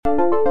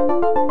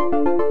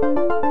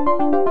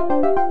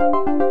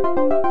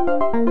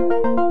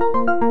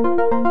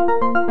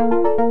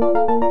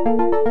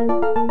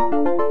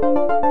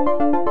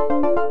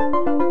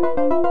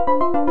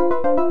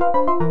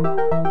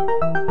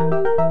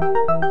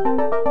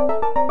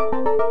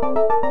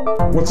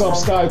What's up,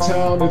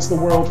 Skytown? It's the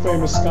world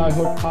famous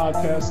Skyhook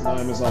podcast, and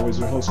I'm, as always,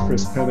 your host,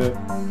 Chris Pennant.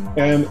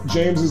 And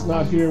James is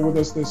not here with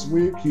us this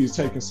week. He's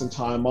taking some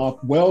time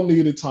off,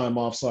 well-needed time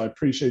off, so I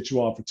appreciate you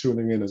all for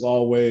tuning in as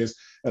always.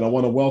 And I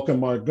want to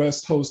welcome our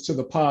guest host to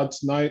the pod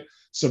tonight,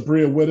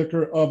 Subria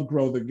Whitaker of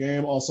Grow the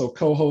Game, also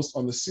co-host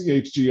on the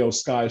CHGO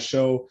Sky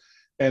Show,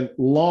 and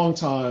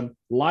longtime,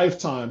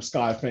 lifetime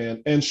Sky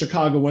fan, and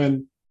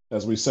Chicagoan,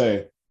 as we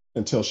say,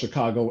 until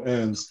Chicago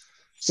ends.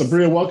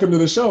 Subria, welcome to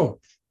the show.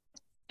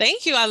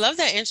 Thank you. I love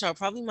that intro.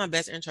 Probably my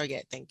best intro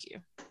yet. Thank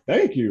you.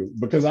 Thank you,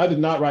 because I did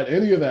not write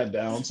any of that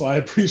down, so I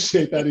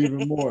appreciate that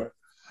even more.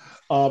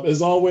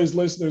 As always,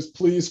 listeners,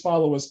 please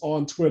follow us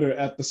on Twitter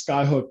at the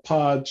Skyhook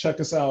Pod. Check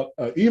us out.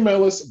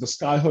 Email us at the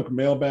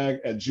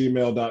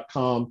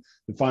skyhookmailbag@gmail.com,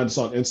 and find us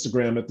on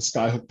Instagram at the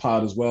Skyhook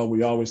Pod as well.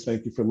 We always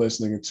thank you for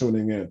listening and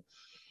tuning in.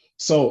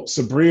 So,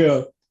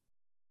 Subria,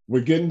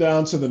 we're getting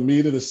down to the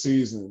meat of the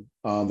season.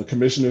 The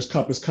Commissioner's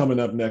Cup is coming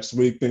up next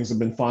week. Things have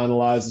been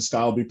finalized. The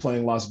Sky will be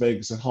playing Las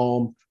Vegas at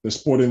home. They're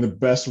sporting the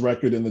best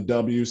record in the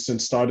W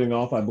since starting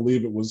off. I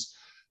believe it was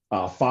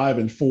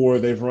 5-4.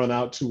 They've run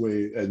out to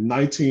a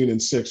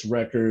 19-6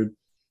 record.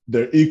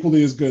 They're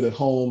equally as good at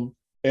home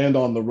and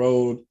on the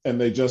road. And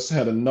they just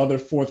had another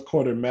fourth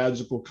quarter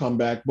magical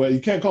comeback. But you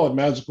can't call it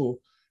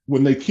magical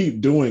when they keep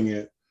doing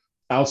it,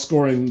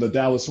 outscoring the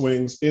Dallas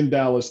Wings in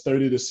Dallas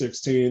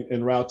 30-16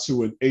 en route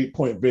to an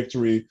 8-point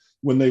victory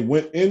when they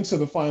went into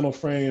the final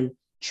frame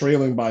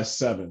trailing by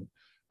 7.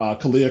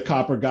 Kalia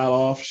Copper got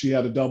off. She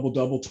had a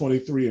double-double,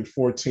 23 and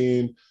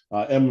 14.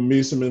 Emma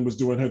Mieseman was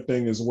doing her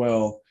thing as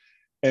well.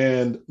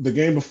 And the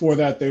game before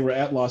that, they were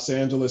at Los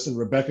Angeles, and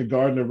Rebekah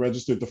Gardner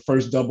registered the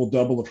first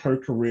double-double of her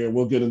career.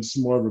 We'll get into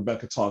some more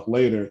Rebekah talk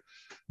later.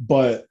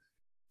 But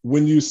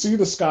when you see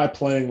the Sky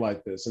playing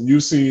like this, and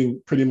you've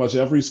seen pretty much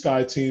every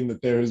Sky team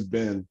that there has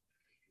been,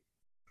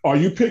 are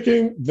you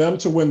picking them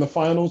to win the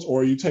finals,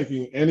 or are you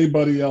taking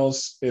anybody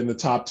else in the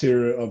top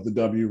tier of the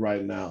W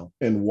right now,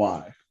 and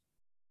why?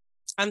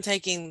 I'm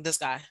taking the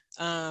Sky.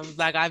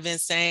 Like I've been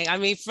saying, I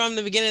mean, from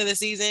the beginning of the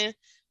season,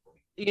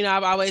 you know,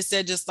 I've always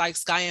said just like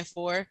Sky and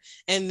 4.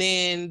 And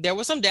then there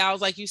were some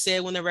doubts, like you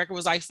said, when the record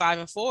was like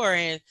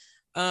 5-4.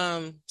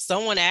 And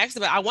someone asked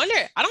about, I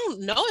don't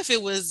know if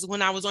it was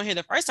when I was on here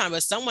the first time,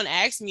 but someone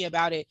asked me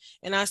about it.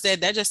 And I said,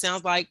 that just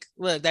sounds like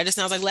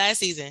last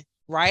season,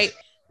 right?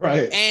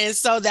 Right. And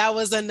so that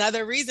was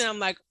another reason I'm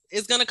like,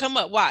 it's going to come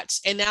up, watch.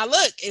 And now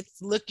look,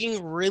 it's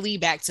looking really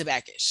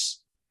back-to-back-ish.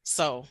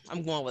 So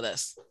I'm going with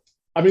us.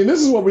 I mean,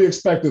 this is what we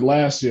expected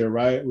last year,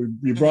 right?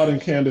 We brought in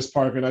Candace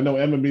Parker, and I know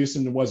Emma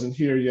Meeson wasn't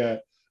here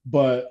yet,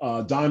 but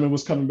Diamond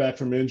was coming back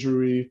from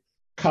injury.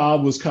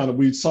 Cobb was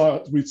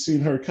we'd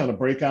seen her kind of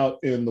break out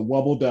in the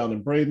Wubble down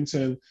in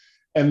Bradenton,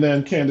 and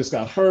then Candace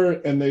got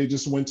hurt, and they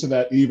just went to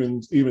that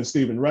even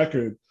Steven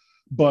record.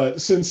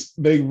 But since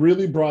they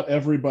really brought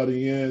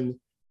everybody in,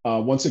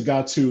 once it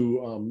got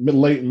to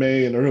late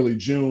May and early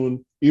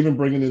June, even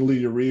bringing in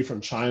Leah Ree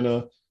from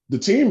China, the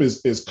team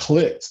is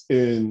clicked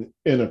in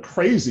a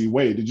crazy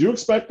way. Did you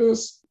expect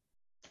this?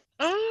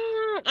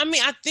 I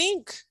mean, I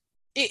think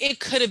it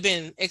could have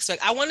been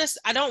expected. I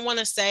don't want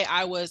to say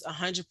I was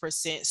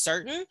 100%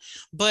 certain,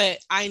 but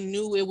I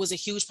knew it was a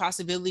huge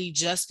possibility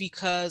just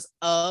because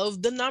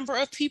of the number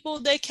of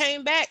people that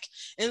came back.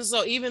 And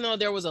so even though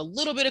there was a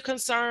little bit of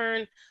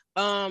concern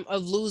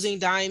of losing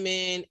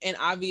Diamond, and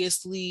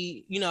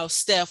obviously, you know,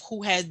 Steph,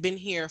 who has been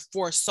here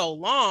for so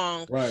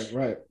long.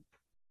 Right.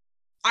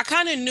 I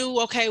kind of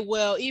knew, okay,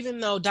 well, even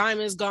though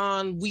Diamond's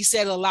gone, we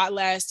said a lot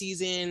last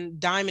season,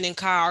 Diamond and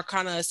Kai are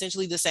kind of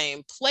essentially the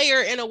same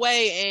player in a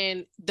way,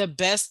 and the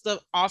best of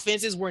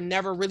offenses were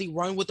never really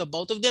run with the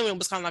both of them. It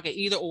was kind of like an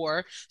either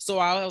or. So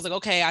I was like,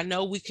 okay, I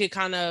know we could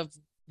kind of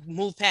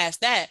move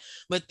past that.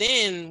 But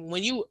then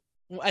when you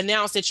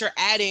announce that you're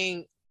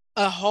adding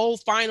a whole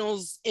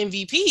finals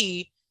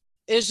MVP,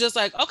 it's just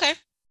like, okay,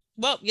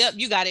 well, yep,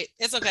 you got it.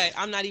 It's okay.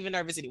 I'm not even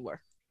nervous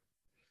anymore.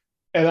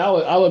 And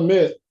I'll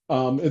admit,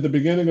 at the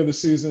beginning of the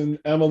season,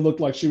 Emma looked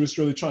like she was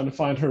really trying to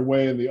find her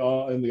way in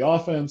the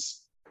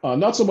offense.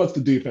 Not so much the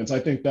defense. I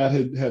think that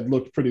had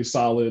looked pretty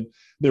solid.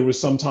 There was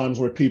some times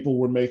where people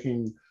were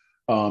making,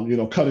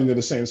 cutting to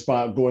the same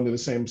spot, going to the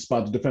same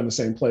spot to defend the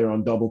same player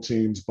on double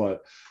teams,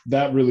 but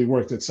that really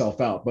worked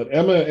itself out. But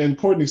Emma and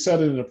Courtney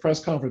said it in a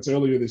press conference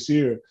earlier this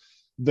year.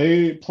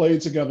 They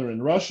played together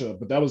in Russia,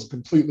 but that was a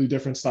completely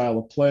different style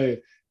of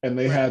play, and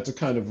they had to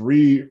kind of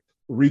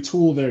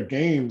retool their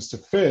games to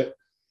fit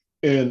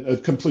in a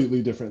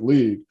completely different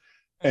league.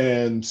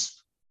 And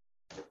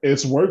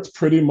it's worked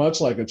pretty much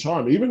like a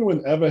charm. Even when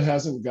Eva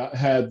hasn't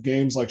had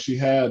games like she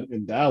had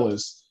in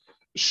Dallas,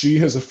 she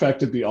has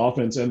affected the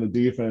offense and the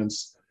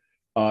defense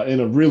in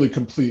a really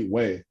complete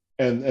way.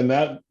 And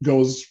that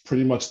goes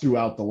pretty much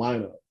throughout the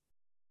lineup.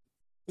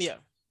 Yeah.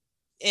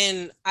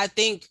 And I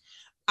think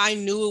I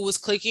knew it was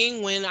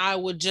clicking when I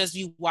would just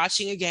be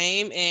watching a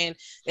game and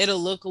it'll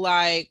look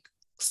like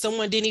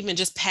someone didn't even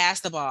just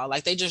pass the ball.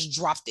 Like they just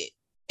dropped it.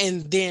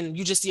 And then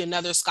you just see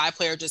another Sky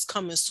player just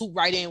come and swoop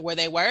right in where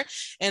they were.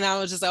 And I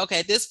was just like, okay,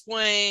 at this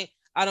point,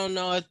 I don't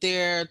know if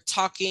they're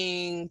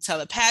talking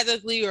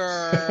telepathically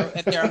or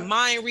if they're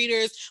mind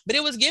readers, but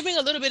it was giving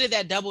a little bit of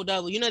that double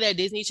double. You know that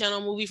Disney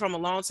Channel movie from a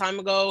long time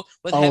ago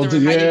with Oh, Heather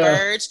and Heidi yeah.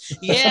 Burge?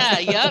 Yeah,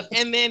 yep.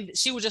 And then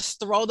she would just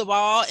throw the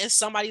ball and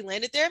somebody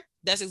landed there.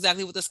 That's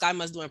exactly what the Sky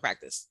must do in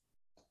practice.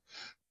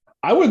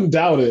 I wouldn't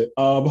doubt it.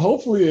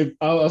 Hopefully,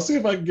 I'll see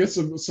if I can get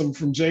some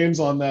from James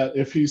on that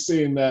if he's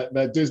seeing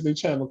that Disney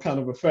Channel kind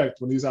of effect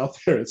when he's out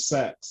there at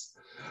sacks.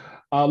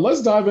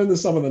 Let's dive into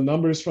some of the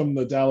numbers from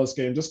the Dallas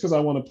game, just because I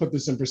want to put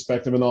this in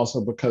perspective, and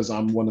also because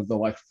I'm one of the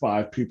like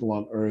 5 people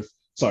on Earth.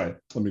 Sorry,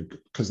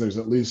 because there's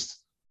at least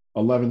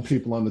 11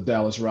 people on the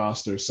Dallas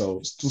roster,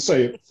 so to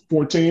say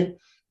 14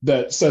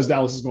 that says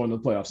Dallas is going to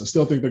the playoffs. I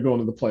still think they're going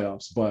to the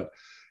playoffs, but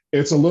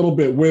it's a little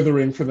bit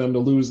withering for them to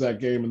lose that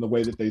game in the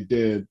way that they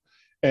did.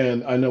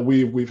 And I know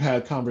we've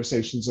had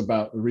conversations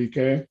about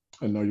Enrique.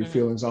 I know your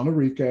feelings on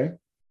Enrique.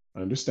 I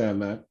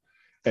understand that.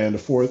 And a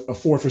 4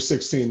 for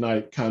 16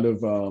 night kind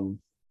of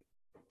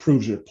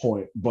proves your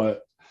point.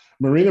 But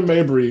Marina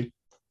Mabrey,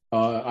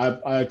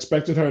 I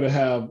expected her to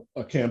have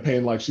a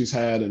campaign like she's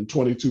had, and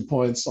 22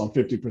 points on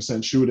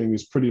 50% shooting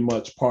is pretty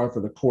much par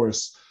for the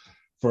course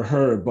for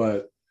her.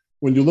 But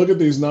when you look at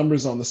these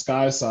numbers on the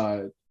Sky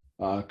side,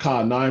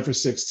 Ka 9 for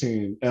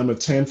 16, Emma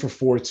 10 for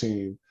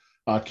 14,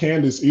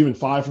 Candace even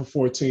 5 for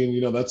 14.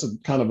 You know, that's a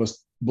kind of a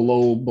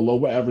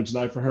below average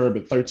night for her,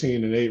 but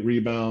 13 and 8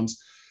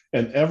 rebounds.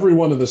 And every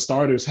one of the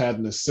starters had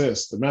an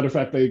assist. As a matter of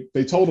fact,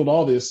 they totaled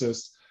all the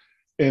assists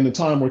in the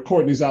time where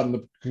Courtney's out in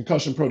the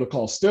concussion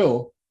protocol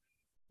still.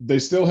 They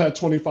still had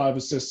 25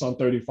 assists on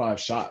 35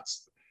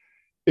 shots.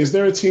 Is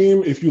there a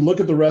team, if you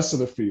look at the rest of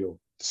the field,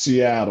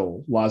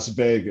 Seattle, Las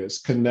Vegas,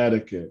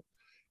 Connecticut,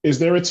 is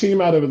there a team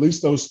out of at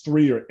least those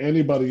three or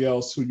anybody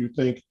else who you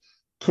think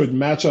could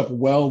match up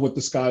well with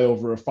the Sky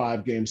over a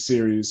 5-game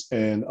series?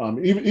 And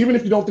even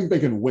if you don't think they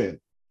can win,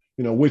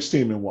 you know, which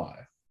team and why?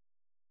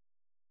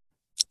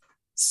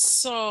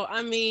 So,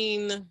 I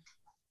mean,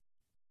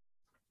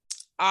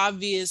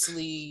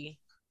 obviously,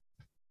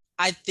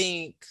 I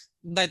think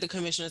like the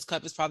Commissioner's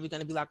Cup is probably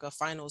going to be like a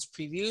finals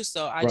preview.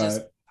 So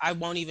Right. I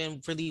won't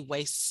even really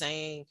waste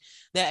saying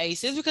the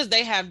Aces because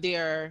they have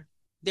their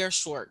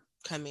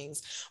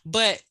shortcomings.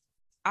 But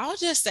I'll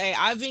just say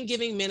I've been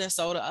giving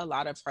Minnesota a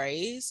lot of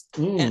praise,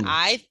 and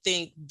I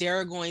think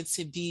they're going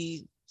to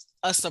be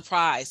a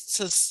surprise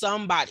to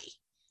somebody.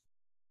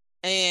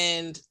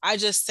 And I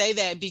just say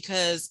that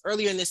because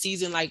earlier in the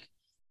season, like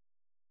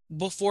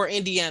before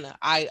Indiana,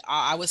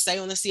 I would say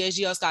on the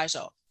CHGO Sky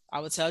Show, I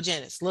would tell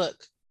Janice, look,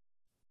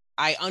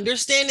 I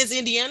understand it's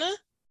Indiana,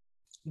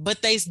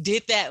 but they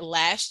did that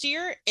last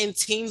year, and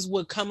teams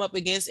would come up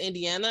against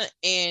Indiana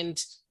and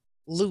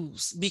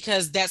lose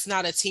because that's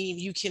not a team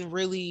you can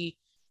really,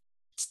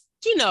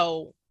 you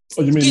know,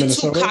 Oh, you mean get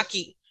too Minnesota?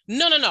 cocky.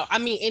 No. I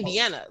mean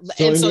Indiana.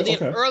 So And so India,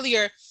 then okay.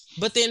 earlier,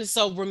 but then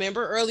so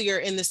remember earlier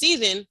in the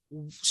season,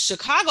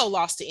 Chicago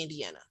lost to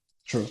Indiana.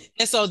 True.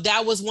 And so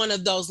that was one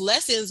of those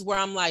lessons where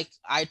I'm like,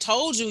 I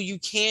told you, you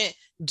can't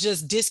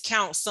just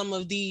discount some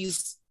of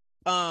these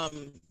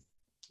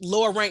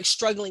lower ranked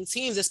struggling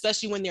teams,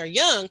 especially when they're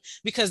young,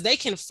 because they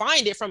can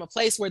find it from a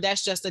place where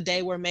that's just a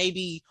day where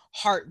maybe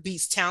heart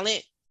beats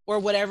talent or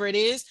whatever it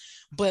is.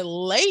 But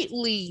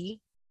lately,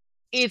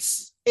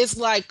 it's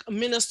like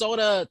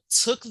Minnesota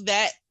took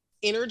that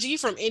energy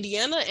from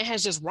Indiana and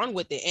has just run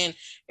with it. And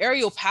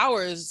Aerial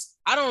Powers,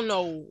 I don't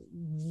know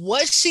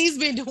what she's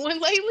been doing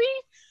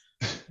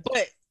lately,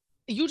 but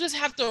you just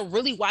have to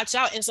really watch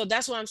out. And so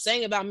that's what I'm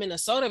saying about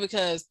Minnesota,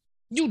 because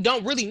you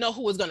don't really know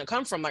who it's going to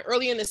come from. Like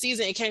early in the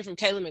season, it came from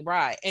Kayla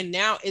McBride, and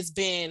now it's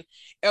been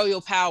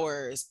Aerial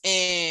Powers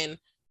and,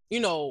 you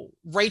know,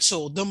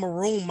 Rachel, the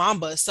Maroon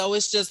Mamba. So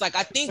it's just like,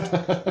 I think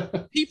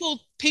people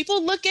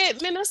look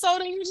at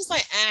Minnesota and you're just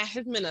like,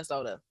 it's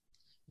Minnesota.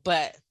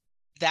 But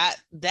that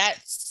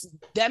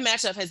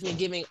matchup has been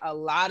giving a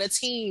lot of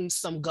teams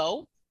some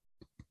go,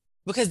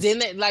 because then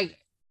they, like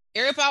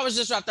Aerial Powers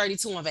just dropped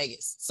 32 on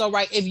Vegas. So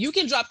right, if you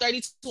can drop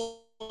 32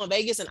 on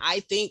Vegas, and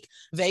I think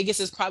Vegas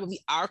is probably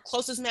our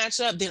closest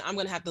matchup, then I'm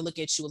gonna have to look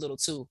at you a little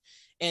too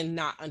and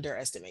not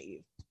underestimate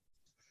you.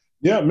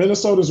 Yeah,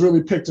 Minnesota's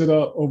really picked it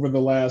up over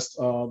the last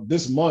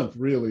this month,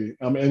 really.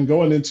 And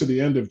going into the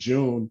end of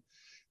June,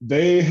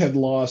 they had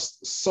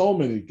lost so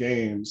many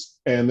games,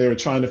 and they were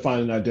trying to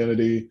find an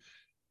identity.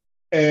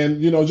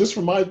 And you know, just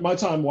from my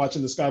time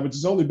watching the Sky, which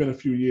has only been a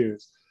few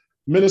years,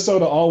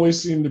 Minnesota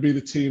always seemed to be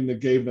the team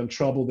that gave them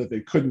trouble that they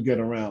couldn't get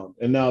around.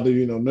 And now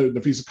you know,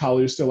 Nafisa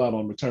Collier is still out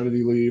on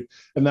maternity leave,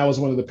 and that was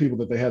one of the people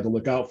that they had to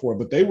look out for.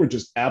 But they were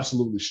just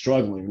absolutely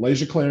struggling.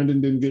 Layshia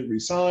Clarendon didn't get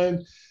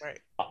re-signed. Right.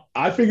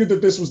 I figured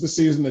that this was the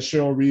season that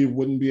Cheryl Reeve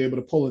wouldn't be able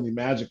to pull any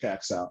magic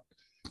acts out.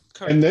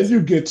 Correct. And then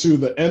you get to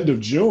the end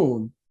of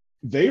June,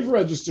 they've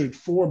registered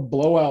 4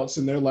 blowouts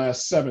in their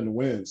last 7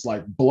 wins,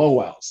 like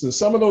blowouts. And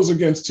some of those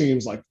against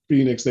teams like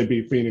Phoenix, they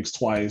beat Phoenix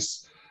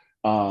twice.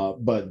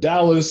 But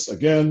Dallas,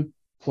 again,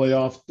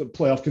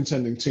 playoff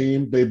contending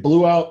team. They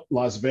blew out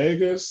Las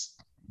Vegas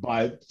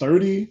by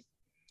 30.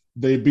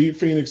 They beat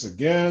Phoenix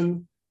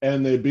again.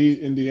 and they beat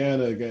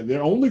Indiana again.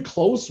 Their only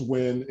close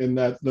win in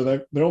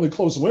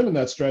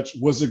that stretch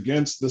was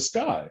against the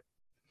Sky.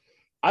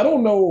 I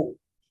don't know,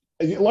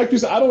 like you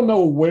said, I don't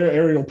know where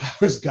Aerial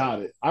Powers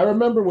got it. I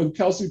remember when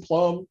Kelsey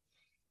Plum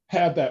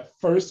had that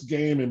first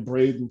game in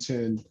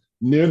Bradenton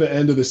near the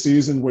end of the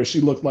season where she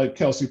looked like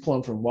Kelsey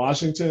Plum from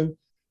Washington.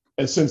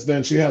 And since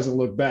then, she hasn't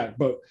looked back.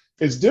 But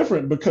it's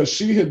different because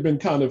she had been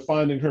kind of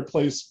finding her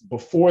place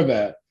before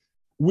that.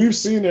 We've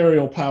seen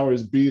Aerial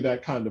Powers be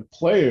that kind of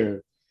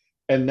player.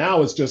 And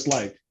now it's just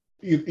like,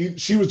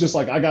 she was just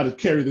like, I got to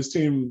carry this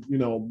team,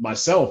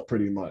 myself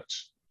pretty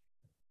much.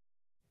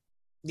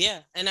 Yeah.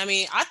 And I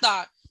mean, I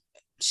thought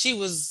she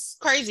was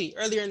crazy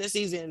earlier in the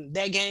season.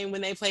 That game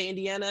when they played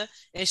Indiana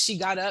and she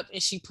got up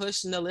and she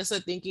pushed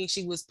Nalissa thinking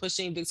she was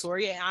pushing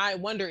Victoria. And I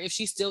wonder if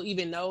she still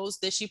even knows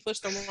that she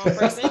pushed the wrong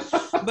person.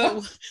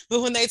 but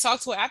when they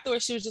talked to her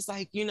afterwards, she was just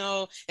like,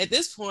 at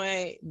this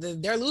point,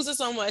 they're losing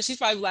so much. She's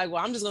probably like,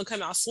 well, I'm just going to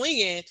come out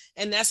swinging.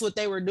 And that's what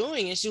they were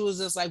doing. And she was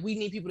just like, we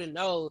need people to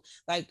know,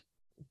 like,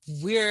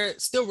 we're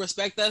still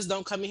respect us.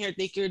 Don't come in here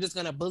think you're just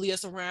gonna bully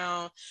us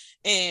around.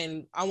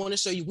 And I want to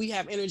show you we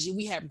have energy,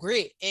 we have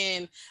grit.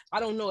 And I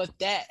don't know if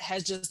that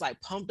has just like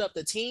pumped up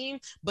the team,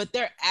 but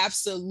they're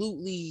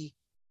absolutely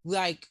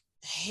like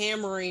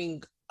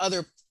hammering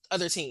other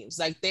teams.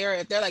 Like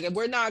if they're like, if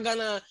we're not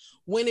gonna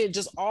win it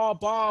just all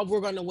ball, we're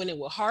gonna win it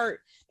with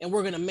heart, and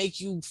we're gonna make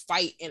you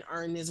fight and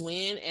earn this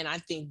win. And I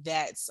think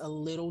that's a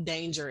little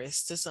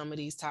dangerous to some of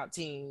these top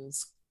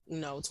teams,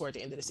 toward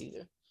the end of the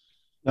season.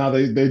 Now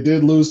they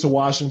did lose to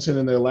Washington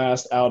in their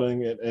last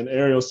outing, and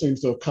Ariel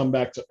seems to have come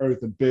back to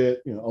earth a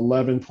bit.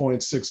 11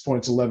 points, 6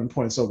 points, 11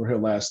 points over her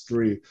last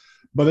three.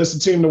 But it's a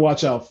team to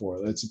watch out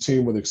for. It's a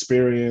team with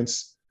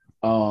experience.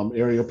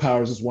 Aerial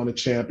Powers has won a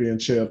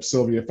championship.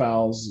 Sylvia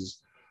Fowles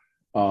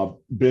has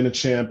been a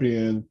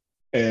champion,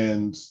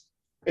 and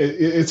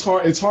it's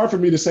hard. It's hard for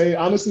me to say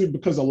honestly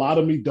because a lot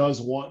of me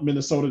does want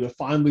Minnesota to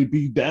finally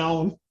be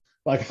down.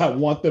 Like I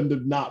want them to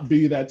not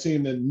be that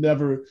team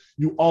that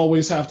you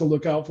always have to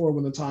look out for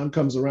when the time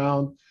comes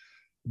around.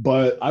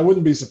 But I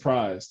wouldn't be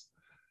surprised.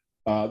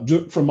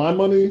 For my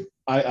money,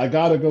 I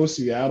gotta go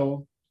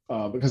Seattle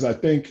because I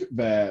think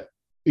that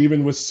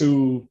even with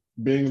Sue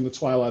being in the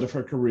twilight of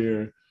her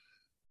career,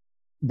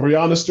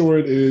 Brianna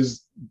Stewart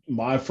is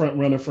my front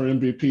runner for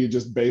MVP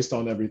just based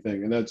on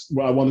everything. And that's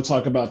I want to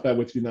talk about that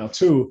with you now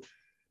too.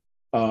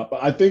 But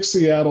I think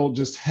Seattle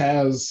just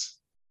has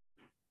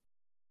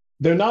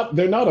they're not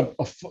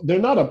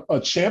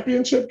a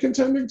championship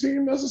contending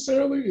team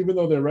necessarily, even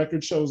though their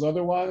record shows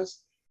otherwise.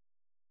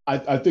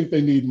 I think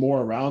they need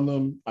more around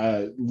them.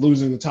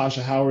 Losing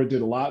Natasha Howard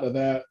did a lot of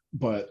that,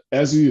 but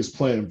Ezzy is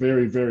playing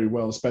very, very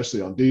well,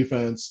 especially on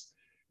defense.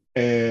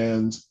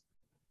 And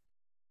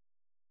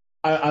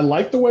I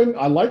like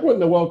what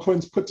Noelle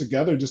Quinn's put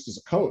together just as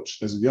a coach,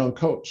 as a young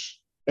coach.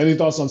 Any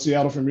thoughts on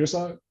Seattle from your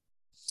side?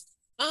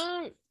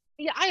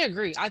 Yeah, I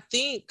agree. I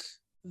think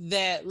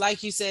that,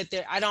 like you said,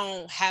 there I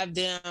don't have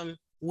them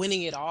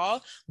winning it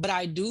all, but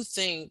I do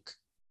think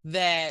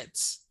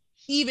that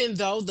even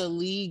though the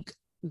league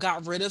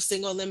got rid of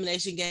single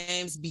elimination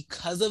games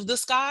because of the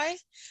Sky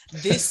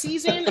this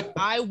season,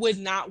 I would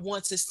not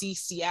want to see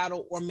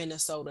Seattle or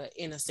Minnesota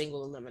in a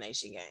single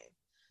elimination game.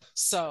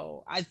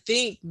 So I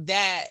think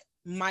that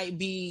might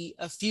be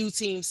a few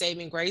teams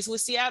saving grace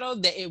with Seattle,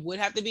 that it would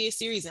have to be a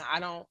series, and I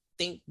don't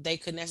think they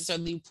could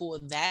necessarily pull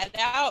that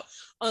out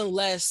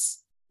unless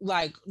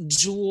like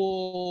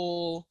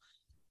Jewel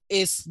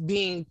is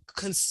being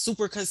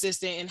super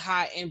consistent and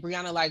hot, and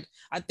Brianna, like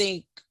I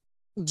think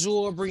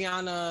Jewel,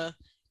 Brianna,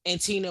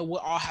 and Tina would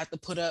all have to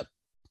put up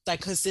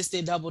like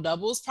consistent double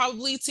doubles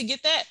probably to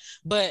get that.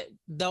 But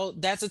though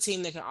that's a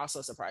team that can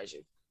also surprise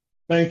you.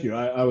 Thank you.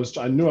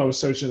 I knew I was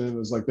searching, and it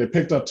was like they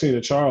picked up Tina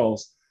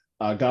Charles,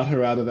 got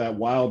her out of that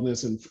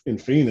wildness in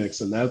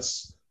Phoenix, and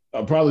that's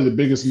probably the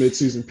biggest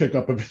midseason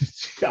pickup of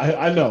it.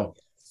 I know.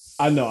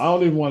 I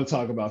don't even want to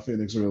talk about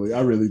Phoenix really.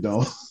 I really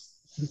don't.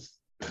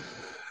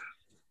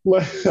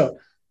 But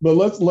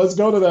let's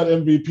go to that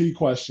MVP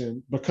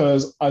question,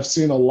 because I've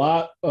seen a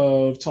lot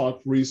of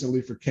talk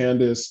recently for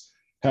Candace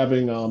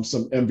having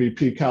some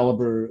MVP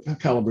caliber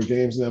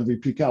games and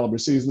MVP caliber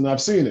season.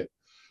 I've seen it.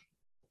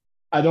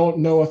 I don't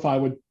know if I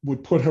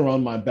would put her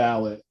on my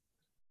ballot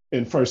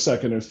in first,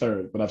 second, or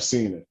third, but I've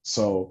seen it.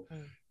 So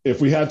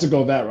if we had to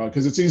go that route,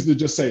 because it's easy to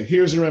just say,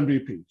 here's your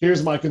MVP.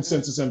 Here's my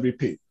consensus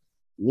MVP.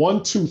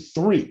 1, 2,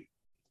 3.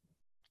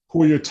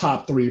 Who are your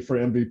top 3 for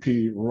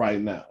MVP right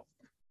now?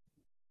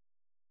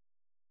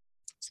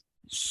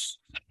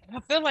 I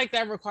feel like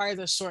that requires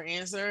a short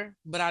answer,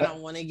 but I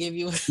don't want to give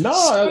you no,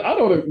 I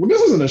don't. Well,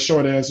 this isn't a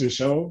short answer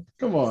show.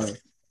 Come on.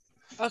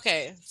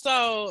 Okay,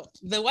 so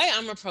the way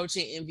I'm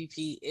approaching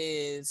MVP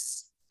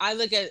is I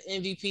look at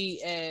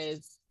MVP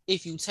as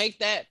if you take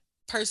that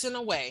person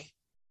away,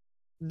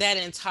 that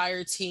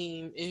entire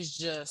team is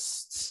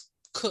just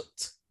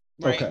cooked,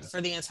 right? Okay.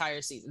 For the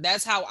entire season.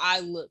 That's how I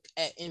look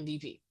at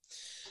MVP.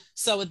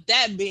 So with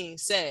that being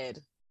said,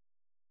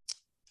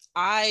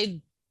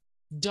 I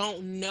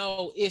don't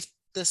know if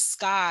the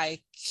Sky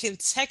can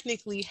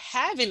technically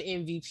have an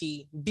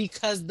MVP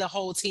because the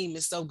whole team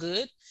is so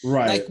good.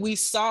 Right. Like we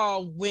saw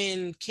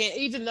when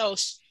even though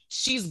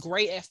she's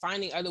great at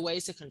finding other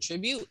ways to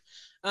contribute.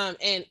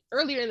 And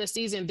earlier in the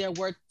season, there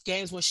were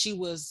games when she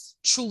was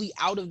truly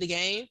out of the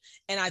game.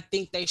 And I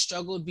think they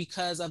struggled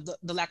because of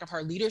the lack of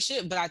her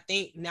leadership. But I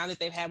think now that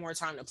they've had more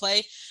time to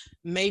play,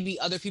 maybe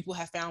other people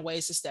have found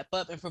ways to step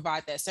up and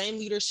provide that same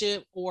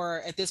leadership.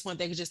 Or at this point,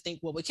 they could just think,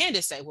 what would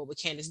Candace say? What would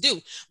Candace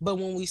do? But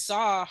when we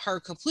saw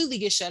her completely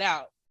get shut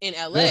out in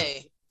Yeah. LA,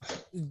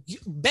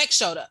 Beck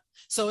showed up.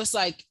 So it's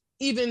like,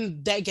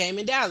 even that game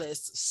in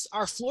Dallas,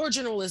 our floor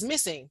general is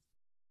missing,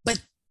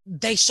 but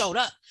they showed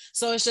up.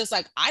 So it's just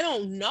like, I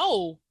don't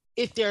know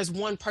if there's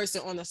one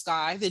person on the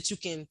Sky that you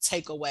can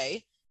take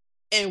away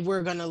and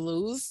we're going to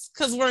lose,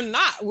 because we're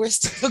not. We're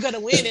still going to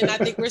win. And I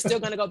think we're still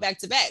going to go back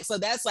to back. So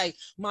that's like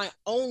my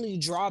only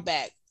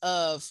drawback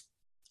of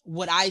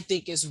what I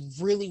think is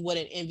really what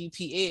an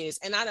MVP is.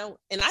 And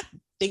I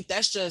think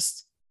that's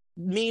just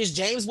means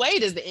James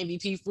Wade is the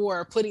MVP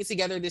for putting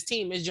together this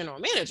team as general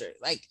manager.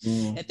 Like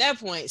at that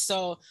point.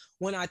 So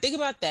when I think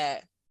about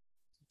that,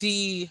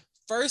 the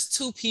first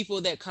two people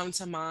that come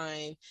to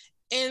mind,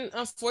 and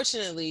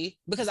unfortunately,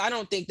 because I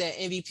don't think that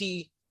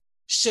MVP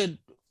should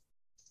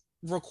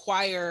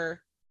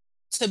require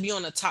to be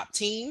on a top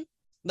team.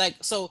 Like,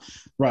 so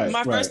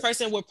my first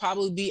person would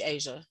probably be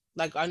Asia.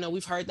 Like, I know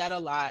we've heard that a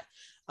lot.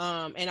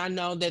 And I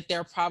know that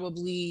they're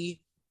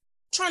probably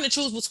trying to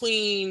choose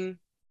between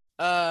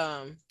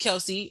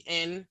Kelsey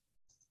and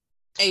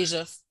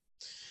Asia.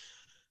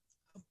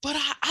 But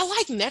I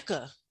like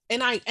NECA.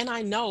 And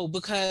I know,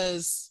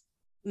 because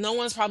no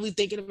one's probably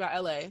thinking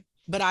about LA,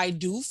 but I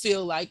do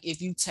feel like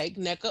if you take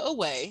NECA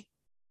away,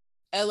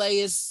 LA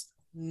is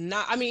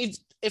not, I mean,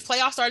 if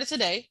playoffs started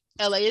today,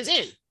 LA is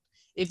in.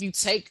 If you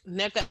take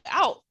NECA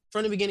out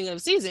from the beginning of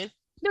the season,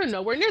 they're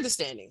nowhere near the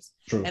standings.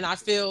 True. And I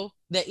feel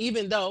that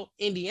even though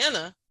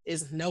Indiana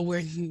is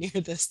nowhere near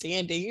the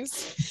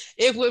standings,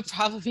 it would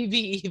probably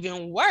be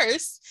even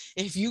worse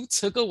if you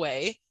took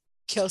away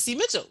Kelsey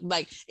Mitchell.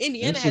 Like,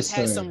 Indiana has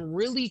had some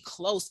really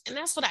close, and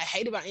that's what I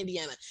hate about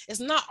Indiana. It's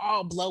not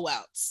all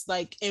blowouts,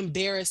 like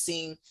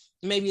embarrassing,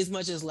 maybe as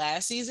much as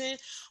last season,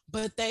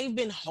 but they've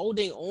been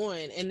holding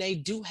on, and they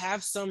do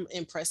have some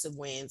impressive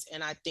wins.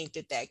 And I think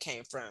that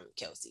came from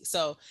Kelsey.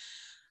 So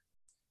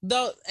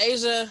though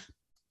Asia,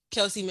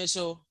 Kelsey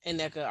Mitchell, and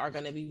NECA are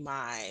going to be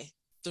my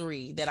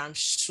three that I'm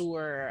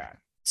sure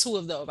two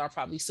of those are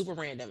probably super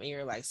random. And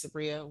you're like,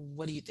 Subria,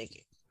 what are you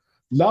thinking?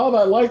 No,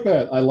 I like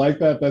that. I like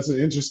that. That's an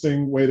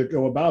interesting way to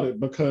go about it,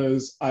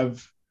 because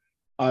I've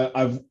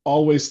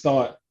always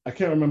thought, I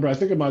can't remember, I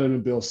think it might have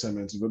been Bill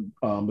Simmons,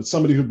 but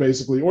somebody who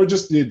basically, or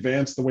just the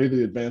way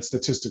the advanced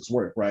statistics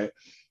work, right?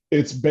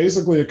 It's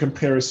basically a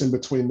comparison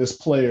between this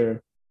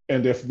player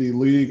and if the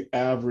league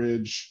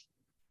average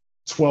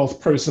 12th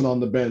person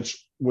on the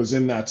bench was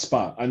in that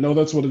spot. I know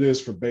that's what it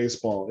is for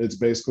baseball. It's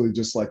basically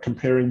just like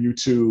comparing you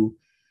to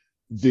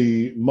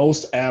the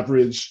most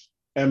average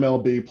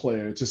MLB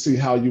player to see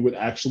how you would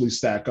actually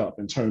stack up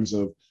in terms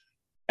of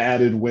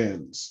added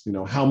wins. You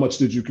know, how much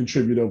did you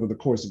contribute over the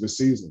course of a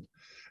season?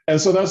 And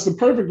so that's the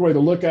perfect way to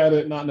look at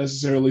it, not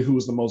necessarily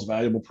who's the most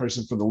valuable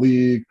person for the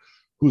league,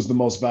 who's the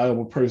most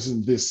valuable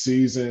person this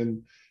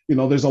season. You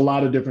know, there's a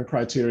lot of different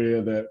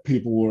criteria that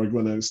people are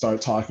going to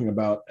start talking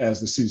about as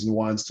the season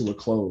winds to a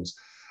close.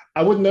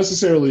 I wouldn't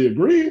necessarily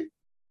agree.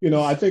 You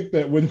know, I think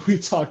that when we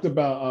talked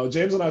about,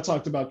 James and I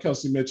talked about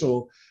Kelsey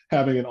Mitchell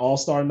having an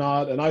all-star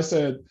nod, and I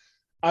said,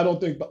 I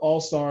don't think the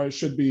all-star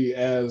should be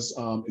as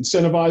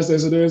incentivized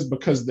as it is,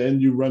 because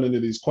then you run into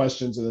these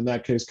questions. And in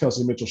that case,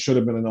 Kelsey Mitchell should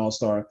have been an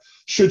all-star.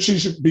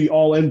 Should be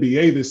all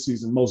NBA this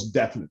season? Most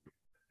definitely.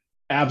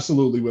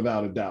 Absolutely,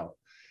 without a doubt.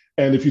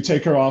 And if you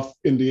take her off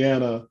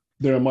Indiana,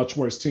 they're a much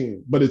worse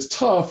team. But it's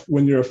tough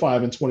when you're a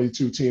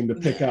 5-22 team to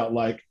pick out,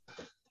 like,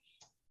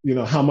 you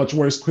know, how much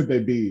worse could they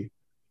be?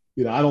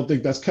 You know, I don't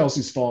think that's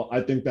Kelsey's fault.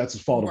 I think that's a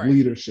fault of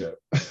leadership.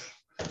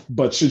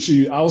 But should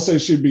she? I will say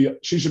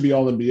she should be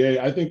all NBA.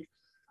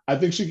 I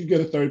think she could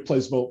get a third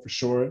place vote for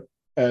sure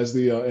as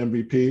the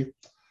MVP.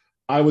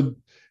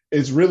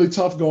 It's really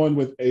tough going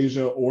with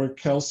Asia or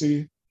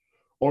Kelsey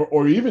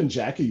or even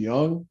Jackie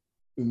Young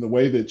in the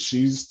way that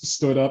she's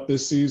stood up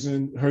this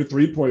season. Her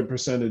 3-point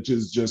percentage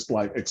is just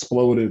like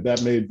exploded.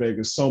 That made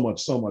Vegas so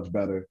much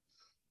better.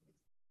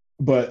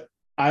 But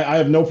I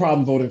have no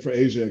problem voting for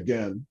Asia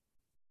again.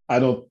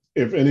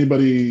 If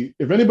anybody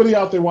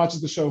out there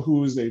watches the show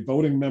who is a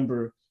voting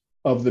member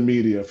of the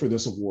media for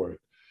this award,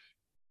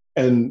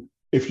 and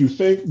if you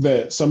think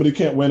that somebody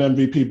can't win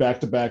MVP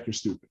back-to-back, you're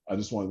stupid. I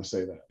just wanted to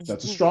say that.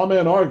 That's a straw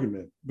man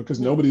argument,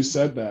 because nobody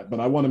said that, but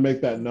I want to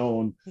make that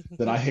known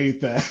that I hate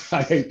that.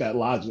 I hate that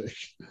logic.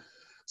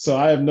 So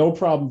I have no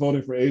problem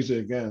voting for Asia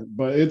again,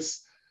 but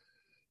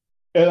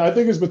and I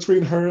think it's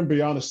between her and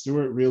Breanna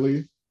Stewart,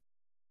 really.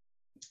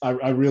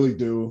 I really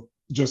do,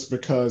 just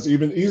because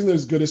even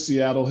as good as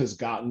Seattle has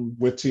gotten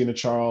with Tina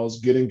Charles,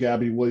 getting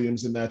Gabby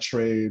Williams in that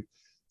trade,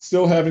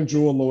 still having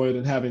Jewel Lloyd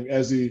and having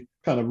Ezzie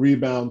kind of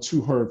rebound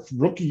to her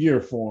rookie year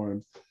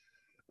form,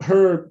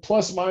 her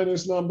plus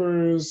minus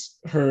numbers,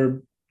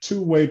 her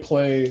two-way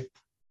play,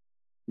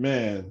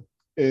 man,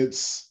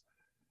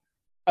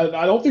 I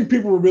don't think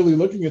people were really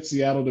looking at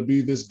Seattle to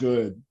be this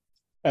good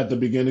at the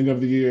beginning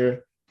of the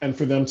year. And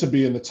for them to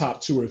be in the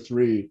top 2 or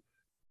 3,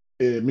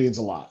 it means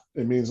a lot.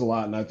 It means a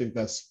lot. And I think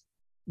that's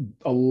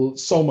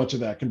so much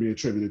of that can be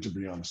attributed to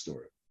Brianna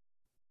Stewart.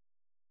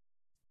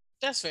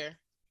 That's fair.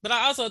 But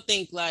I also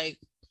think like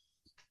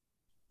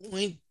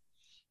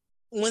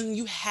when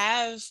you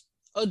have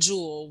a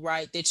jewel,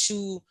 right,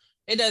 that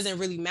it doesn't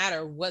really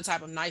matter what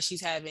type of night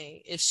she's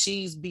having. If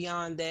she's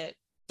beyond that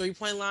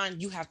 3-point line,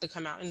 you have to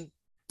come out and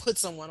put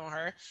someone on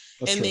her.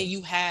 That's and true. Then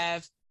you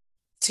have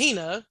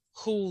Tina,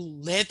 who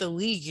led the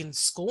league in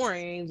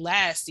scoring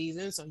last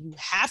season, so you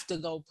have to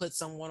go put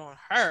someone on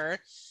her.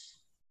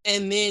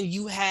 And then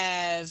you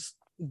have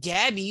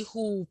Gabby,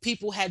 who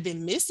people had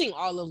been missing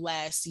all of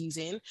last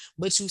season,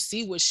 but you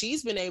see what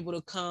she's been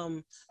able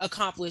to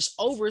accomplish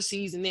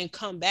overseas and then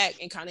come back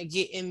and kind of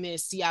get in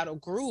this Seattle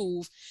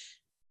groove.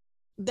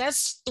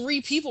 That's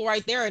 3 people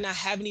right there, and I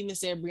haven't even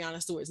said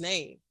Brianna Stewart's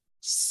name.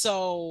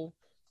 So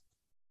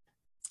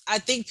I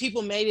think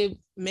people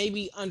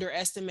maybe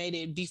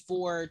underestimated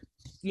before,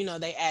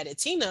 they added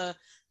Tina,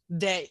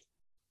 that's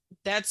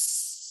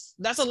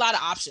a lot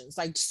of options.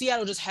 Like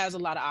Seattle just has a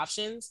lot of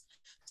options.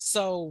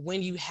 So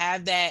when you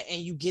have that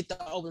and you get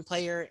the open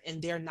player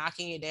and they're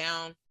knocking it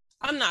down,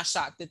 I'm not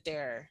shocked that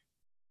they're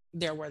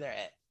where they're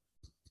at.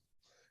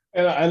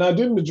 And I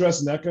didn't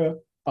address Nneka.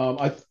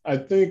 I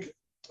think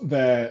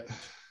that,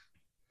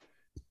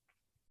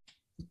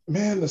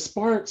 man, the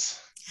Sparks.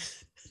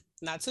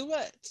 Not too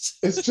much.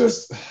 It's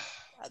just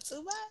not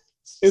too much.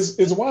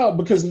 It's wild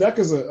because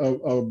Nneka's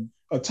a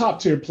top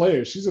tier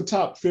player. She's a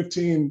top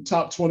 15,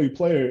 top 20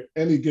 player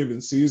any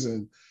given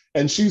season.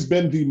 And she's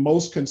been the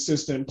most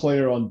consistent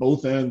player on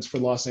both ends for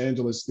Los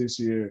Angeles this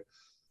year.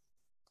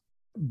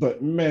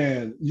 But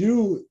man,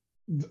 you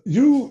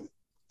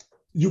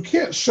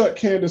can't shut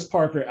Candace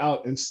Parker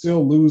out and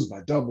still lose by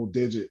double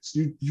digits.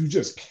 You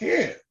just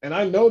can't. And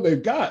I know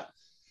they've got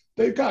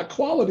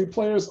quality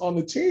players on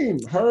the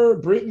team. Her,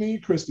 Brittany,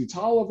 Christy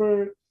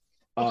Tolliver.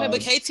 Okay,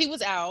 but KT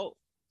was out.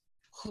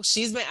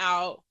 She's been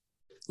out.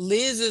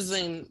 Liz is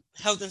in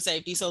health and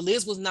safety, so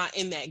Liz was not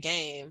in that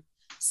game.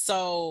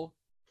 So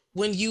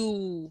when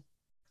you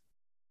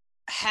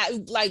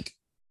had, like,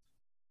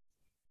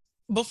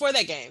 before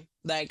that game,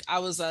 like, I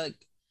was like,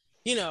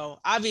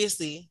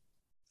 obviously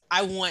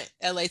I want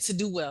LA to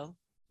do well.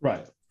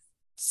 Right.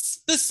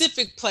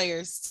 Specific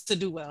players to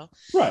do well.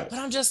 Right. But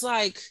I'm just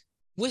like,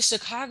 with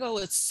Chicago,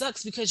 it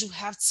sucks because you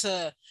have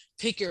to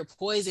pick your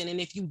poison.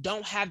 And if you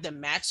don't have the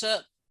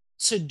matchup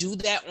to do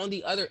that on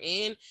the other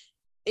end,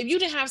 if you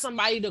didn't have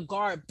somebody to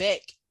guard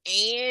Beck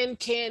and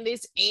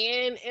Candace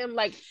and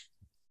like,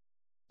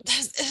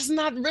 it's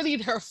not really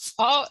their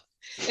fault,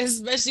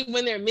 especially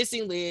when they're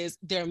missing Liz,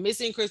 they're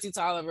missing Christy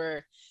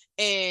Tolliver,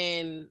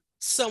 and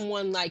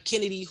someone like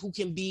Kennedy who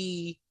can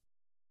be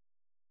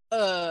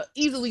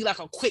easily like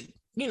a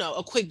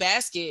quick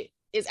basket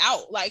is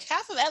out. Like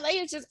half of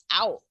LA is just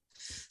out.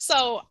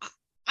 So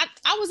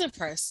I was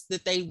impressed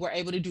that they were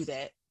able to do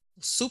that.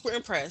 Super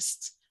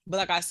impressed. But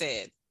like I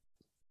said,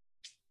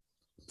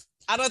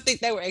 I don't think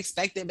they were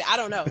expecting, but I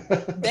don't know.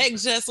 Beck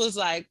just was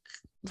like,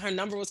 her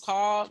number was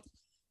called.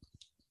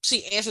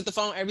 She answered the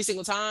phone every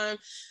single time.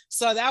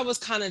 So that was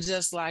kind of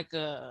just like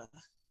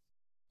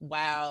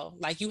wow.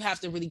 Like, you have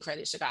to really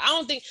credit Chicago. I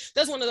don't think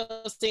that's one of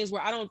those things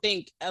where I don't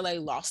think LA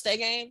lost that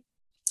game.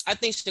 I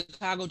think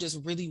Chicago just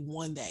really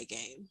won that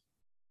game.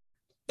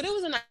 But it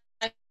was a nice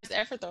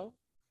effort though.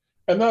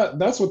 And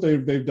that's what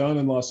they've done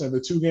in Los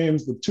Angeles.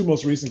 The 2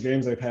 most recent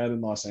games they've had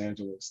in Los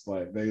Angeles,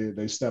 like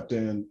they stepped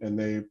in and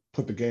they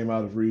put the game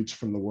out of reach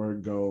from the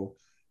word go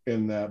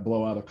in that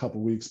blowout a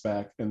couple weeks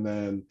back. And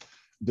then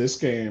this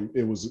game,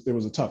 it was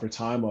a tougher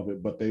time of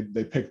it, but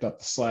they picked up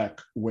the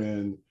slack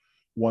when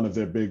one of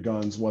their big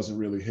guns wasn't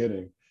really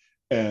hitting.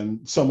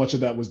 And so much of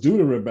that was due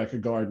to Rebekah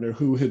Gardner,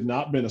 who had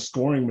not been a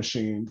scoring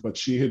machine, but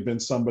she had been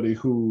somebody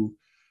who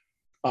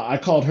I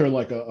called her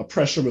like a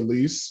pressure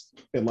release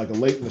and like a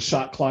late in the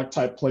shot clock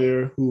type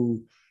player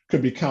who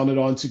could be counted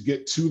on to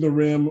get to the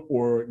rim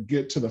or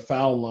get to the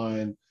foul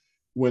line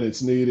when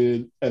it's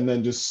needed. And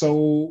then just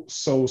so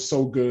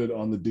good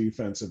on the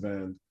defensive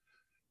end.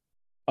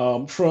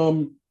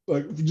 From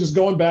like just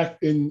going back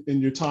in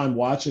your time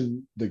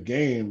watching the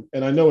game,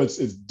 and I know it's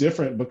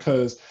different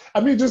because,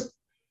 I mean, just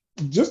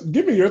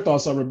give me your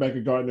thoughts on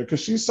Rebekah Gardner, because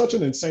she's such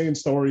an insane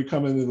story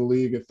coming into the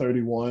league at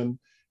 31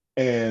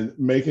 and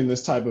making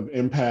this type of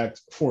impact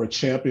for a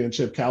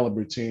championship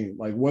caliber team.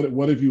 Like,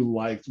 what have you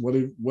liked? What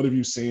have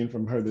you seen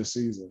from her this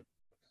season?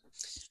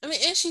 I mean,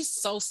 and she's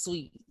so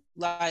sweet.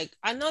 Like,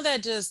 I know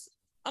that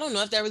I don't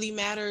know if that really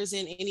matters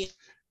in any.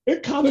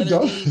 It kind of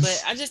does. League,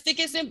 but I just think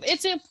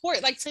it's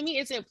important. Like, to me,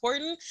 it's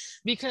important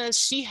because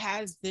she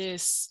has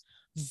this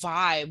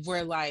vibe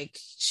where, like,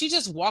 she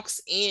just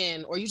walks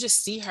in or you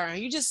just see her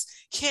and you just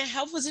can't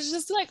help but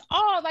just like,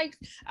 oh, like,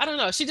 I don't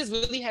know. She just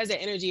really has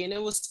that energy. And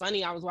it was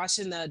funny. I was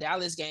watching the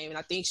Dallas game and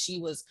I think she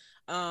was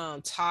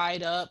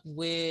tied up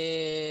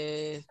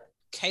with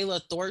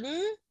Kayla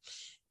Thornton,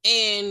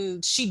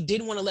 and she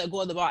didn't want to let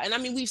go of the ball. And I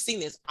mean, we've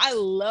seen this. I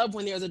love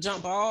when there's a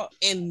jump ball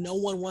and no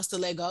one wants to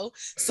let go.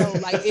 So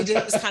like it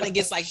just kind of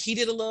gets like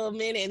heated a little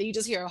minute, and you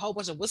just hear a whole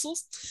bunch of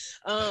whistles.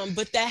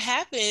 But that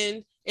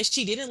happened, and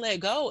she didn't let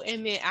go.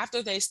 And then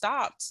after they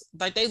stopped,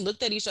 like they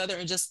looked at each other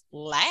and just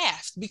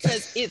laughed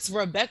because it's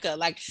Rebekah.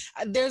 Like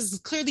there's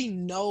clearly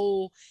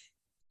no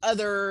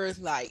other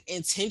like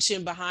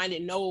intention behind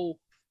it, no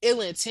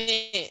ill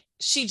intent.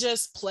 She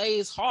just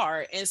plays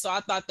hard. And so I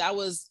thought that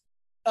was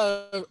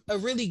a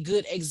really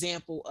good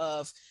example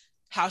of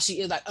how she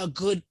is like a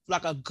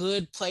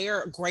good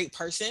player, a great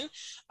person.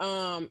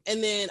 And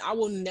then I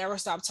will never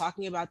stop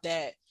talking about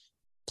that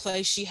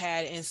play she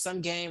had in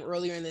some game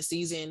earlier in the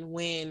season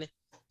when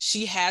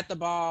she had the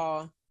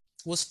ball,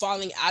 was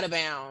falling out of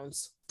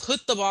bounds,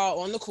 put the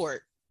ball on the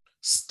court,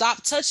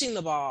 stopped touching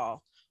the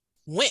ball,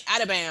 went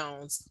out of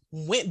bounds,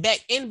 went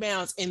back in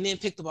bounds, and then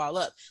picked the ball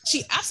up.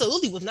 She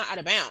absolutely was not out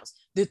of bounds.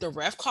 Did the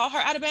ref call her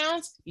out of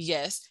bounds?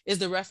 Yes. Is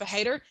the ref a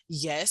hater?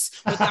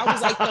 Yes. But that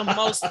was like the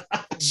most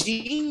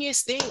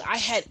genius thing I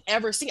had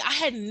ever seen. I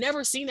had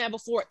never seen that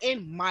before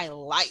in my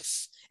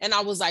life. And I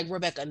was like,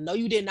 Rebekah, no,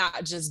 you did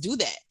not just do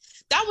that.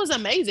 That was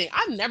amazing.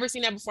 I've never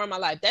seen that before in my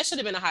life. That should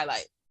have been a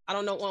highlight. I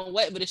don't know on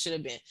what, but it should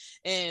have been.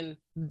 And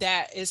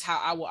that is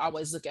how I will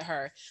always look at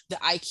her. The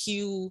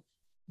IQ,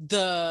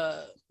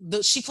 the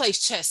she plays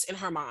chess in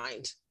her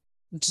mind,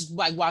 just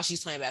like while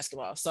she's playing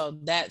basketball. So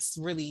that's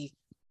really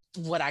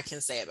what I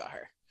can say about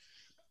her.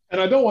 And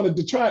I don't want to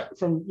detract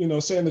from,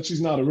 saying that she's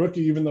not a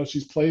rookie, even though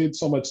she's played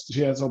so much,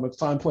 she had so much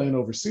time playing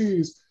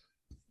overseas.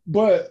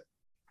 But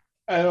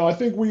I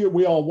think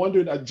we all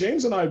wondered,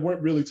 James and I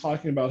weren't really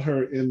talking about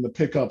her in the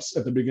pickups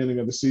at the beginning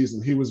of the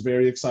season. He was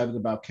very excited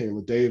about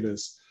Kayla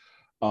Davis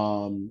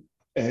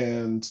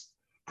and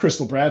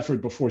Crystal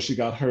Bradford before she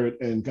got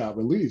hurt and got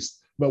released.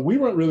 But we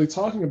weren't really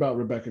talking about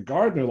Rebekah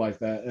Gardner like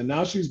that. And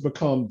now she's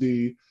become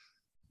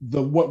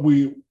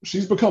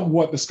she's become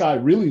what the Sky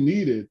really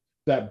needed,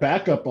 that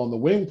backup on the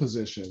wing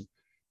position.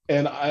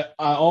 And I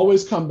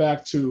always come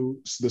back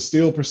to the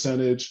steal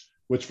percentage,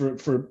 which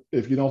for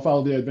if you don't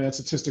follow the advanced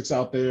statistics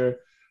out there,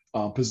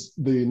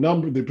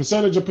 the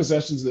percentage of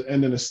possessions that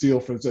end in a steal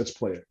for such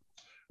player.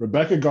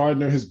 Rebekah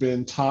Gardner has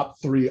been top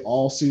 3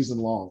 all season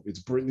long. It's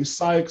Brittany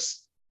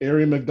Sykes,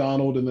 Ari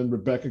McDonald, and then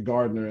Rebekah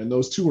Gardner. And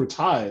those two are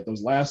tied,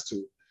 those last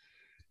two.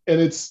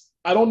 And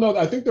I don't know,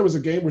 I think there was a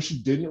game where she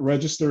didn't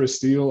register a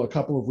steal a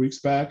couple of weeks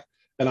back,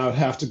 and I would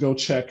have to go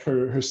check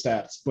her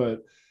stats.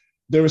 But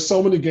there were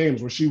so many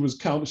games where she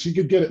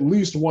could get at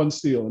least one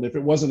steal. And if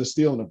it wasn't a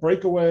steal and a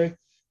breakaway,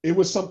 it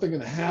was something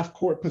in a half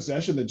court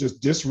possession that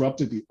just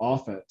disrupted the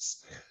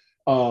offense.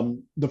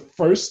 The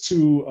first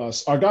two,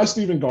 our guy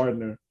Stephen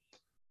Gardner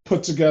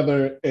put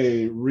together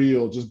a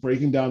reel just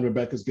breaking down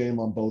Rebekah's game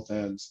on both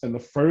ends. And the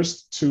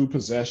first 2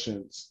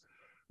 possessions,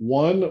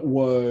 one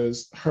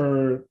was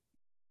her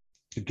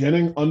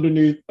getting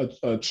underneath a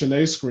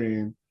Chene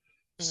screen,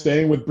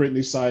 staying with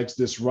Brittany Sykes,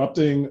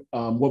 disrupting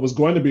what was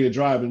going to be a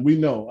drive. And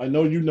I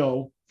know you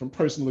know from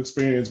personal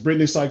experience,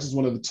 Brittany Sykes is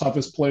one of the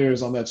toughest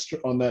players on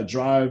that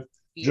drive,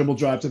 dribble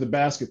drive to the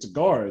basket to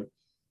guard.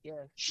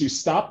 Yeah. She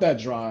stopped that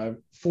drive,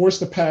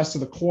 forced a pass to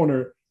the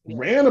corner,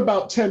 ran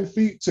about 10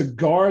 feet to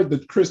guard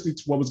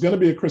what was going to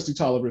be a Christy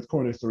Tolliver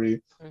corner 3,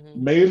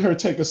 made her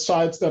take a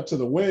sidestep to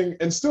the wing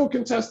and still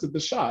contested the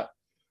shot.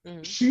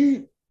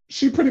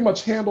 She pretty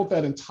much handled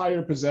that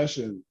entire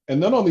possession.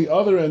 And then on the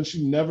other end,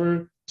 she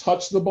never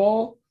touched the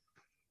ball,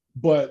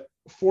 but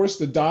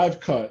forced a dive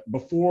cut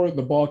before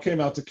the ball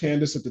came out to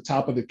Candace at the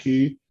top of the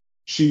key.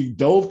 She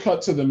dove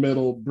cut to the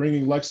middle,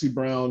 bringing Lexi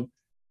Brown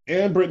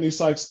and Brittany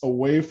Sykes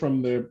away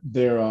from their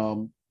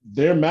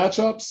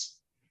matchups.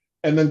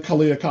 And then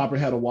Kalia Copper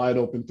had a wide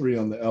open 3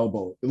 on the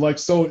elbow.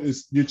 So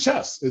is your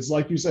chess. It's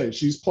like you say,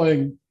 she's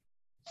playing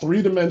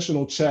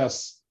 3-dimensional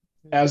chess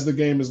as the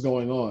game is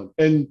going on.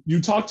 And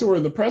you talk to her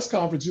in the press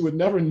conference, you would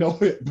never know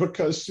it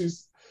because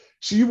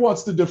she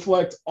wants to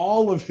deflect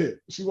all of it.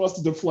 She wants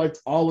to deflect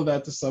all of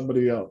that to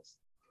somebody else.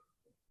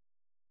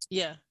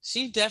 Yeah,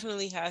 she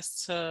definitely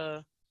has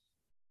to.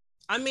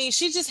 I mean,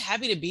 she's just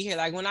happy to be here.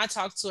 Like when I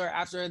talked to her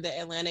after the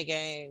Atlanta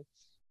game,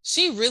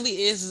 she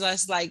really is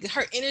just like,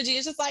 her energy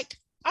is just like,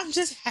 I'm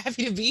just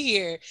happy to be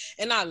here.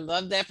 And I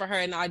love that for her.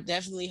 And I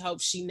definitely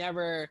hope she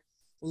never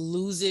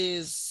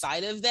loses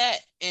sight of that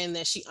and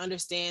that she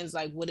understands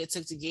like what it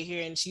took to get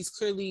here. And she's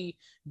clearly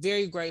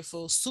very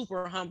grateful,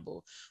 super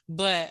humble.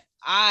 But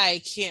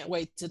I can't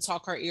wait to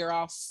talk her ear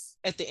off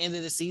at the end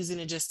of the season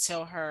and just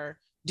tell her,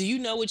 do you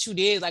know what you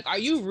did? Like, are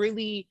you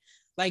really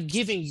like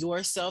giving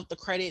yourself the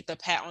credit, the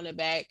pat on the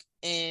back,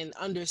 and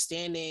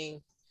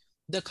understanding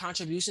the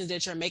contributions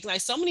that you're making?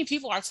 Like, so many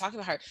people are talking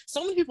about her.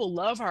 So many people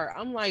love her.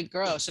 I'm like,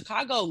 girl,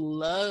 Chicago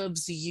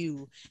loves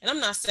you. And I'm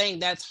not saying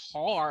that's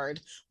hard,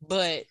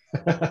 but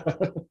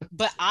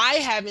I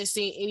haven't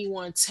seen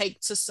anyone take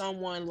to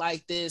someone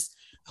like this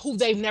who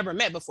they've never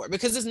met before,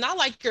 because it's not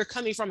like you're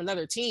coming from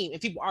another team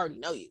and people already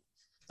know you.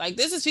 Like,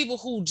 this is people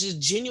who just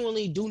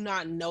genuinely do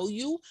not know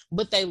you,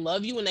 but they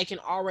love you and they can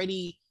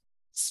already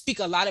speak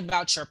a lot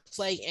about your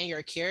play and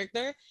your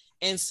character.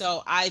 And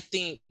so I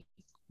think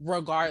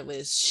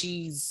regardless,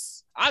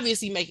 she's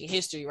obviously making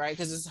history, right?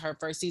 Because this is her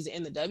first season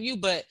in the W,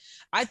 but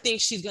I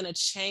think she's going to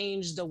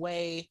change the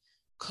way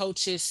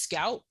coaches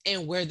scout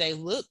and where they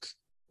look.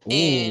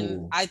 And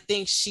Ooh, I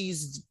think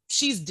she's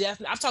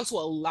definitely, I've talked to a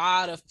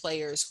lot of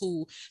players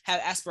who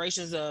have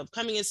aspirations of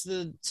coming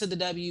into the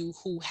W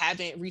who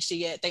haven't reached it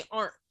yet. They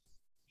aren't,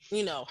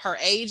 her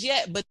age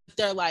yet, but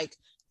they're like,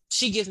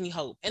 she gives me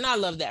hope. And I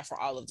love that for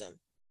all of them.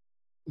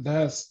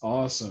 that's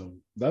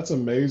awesome. That's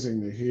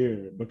amazing to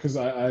hear because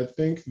I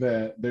think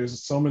that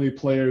there's so many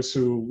players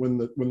who, when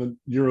the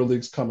Euro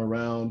leagues come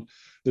around,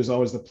 there's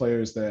always the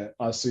players that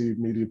I see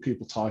media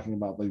people talking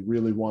about they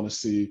really want to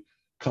see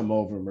come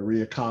over.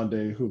 Maria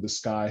Conde, who the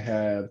Sky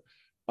had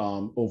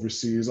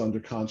overseas under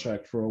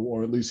contract for,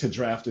 or at least had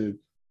drafted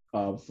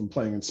from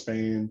playing in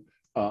Spain.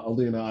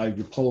 Alina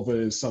Agapova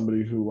is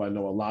somebody who I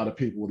know a lot of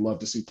people would love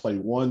to see play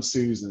one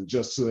season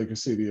just so they can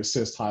see the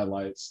assist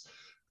highlights.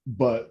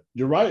 But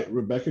you're right,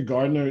 Rebekah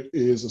Gardner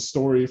is a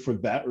story for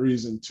that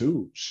reason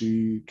too.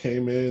 She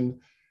came in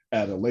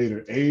at a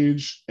later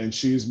age and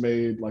she's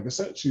made, like I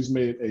said, she's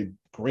made a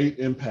great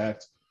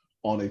impact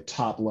on a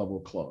top level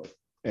club.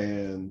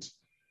 And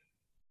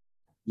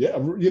yeah,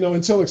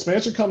 until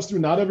expansion comes through,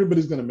 not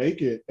everybody's going to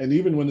make it. And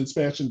even when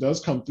expansion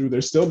does come through,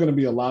 there's still going to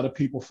be a lot of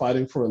people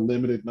fighting for a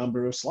limited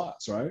number of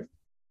slots, right?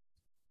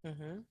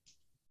 Mm-hmm.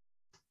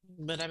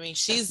 But I mean,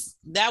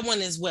 that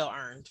one is well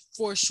earned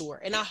for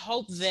sure. And I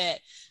hope that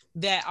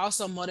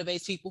also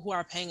motivates people who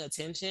are paying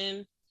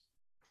attention.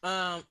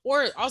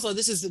 Or also,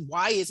 this is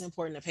why it's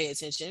important to pay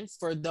attention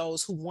for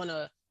those who want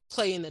to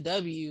play in the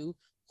W,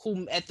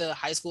 who at the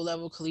high school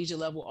level, collegiate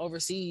level,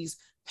 overseas,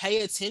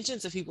 pay attention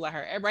to people like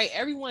her. Right?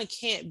 Everyone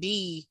can't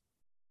be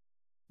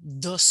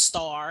the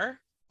star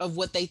of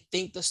what they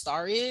think the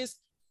star is,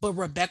 but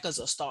Rebekah's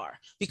a star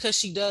because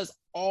she does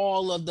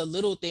all of the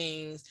little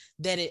things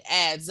that it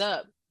adds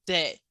up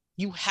that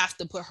you have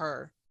to put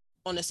her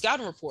on the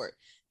scouting report.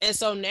 And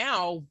so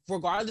now,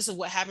 regardless of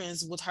what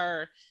happens with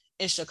her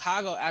in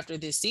Chicago after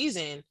this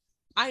season,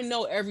 I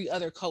know every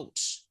other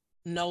coach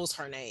knows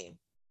her name.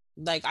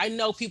 Like I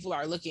know people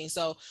are looking.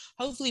 So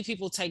hopefully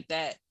people take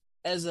that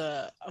as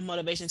a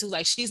motivation too.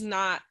 Like she's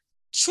not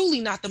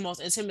truly not the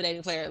most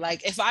intimidating player.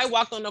 Like if I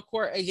walked on the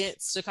court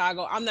against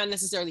Chicago, I'm not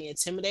necessarily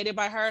intimidated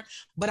by her,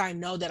 but I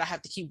know that I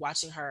have to keep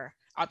watching her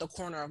out the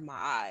corner of my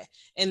eye.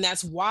 And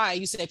that's why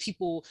you said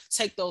people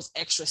take those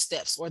extra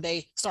steps or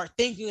they start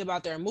thinking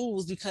about their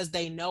moves because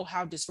they know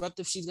how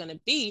disruptive she's going to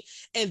be.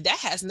 And that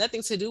has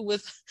nothing to do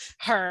with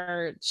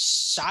her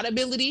shot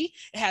ability.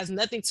 It has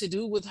nothing to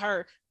do with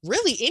her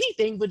really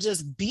anything, but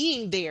just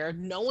being there,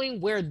 knowing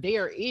where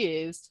there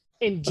is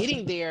and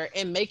getting there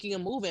and making a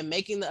move and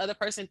making the other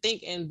person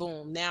think, and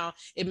boom, now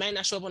it may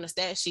not show up on the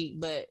stat sheet,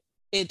 but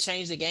it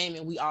changed the game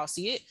and we all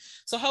see it.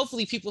 So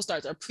hopefully people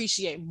start to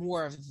appreciate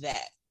more of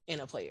that in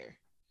a player.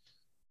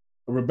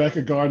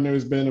 Rebekah Gardner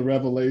has been a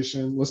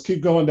revelation. Let's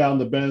keep going down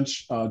the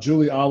bench.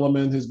 Julie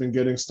Alleman has been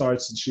getting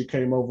starts since she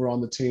came over on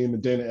the team,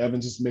 and Dana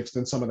Evans has mixed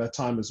in some of that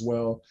time as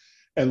well.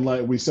 And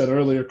like we said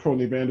earlier,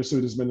 Courtney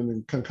Vandersloot has been in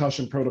the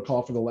concussion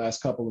protocol for the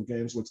last couple of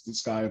games, which the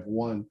Sky have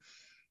won.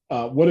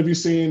 What have you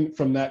seen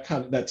from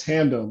that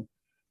tandem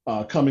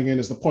coming in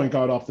as the point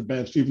guard off the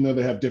bench, even though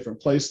they have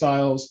different play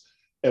styles?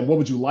 And what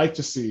would you like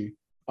to see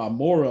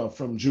more of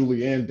from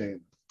Julie and Dana?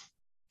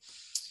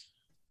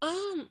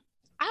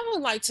 I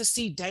would like to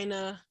see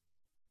Dana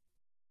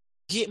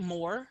get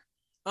more.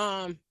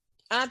 And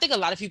I think a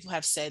lot of people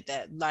have said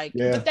that, like,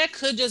 Yeah. but that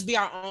could just be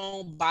our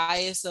own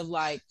bias of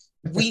like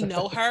we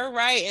know her,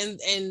 right?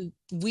 And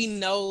we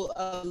know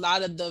a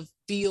lot of the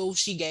feel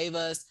she gave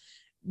us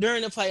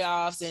during the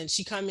playoffs, and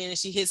she come in and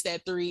she hits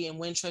that three, and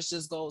Wintrust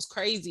just goes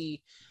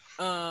crazy.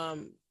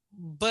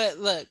 But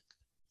look,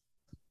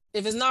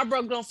 if it's not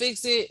broke, don't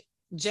fix it.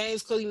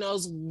 James clearly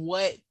knows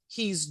what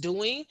he's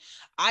doing.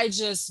 I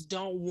just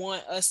don't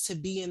want us to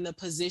be in the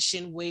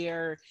position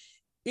where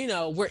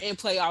we're in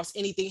playoffs,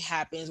 anything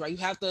happens, right? You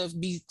have to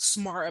be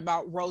smart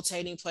about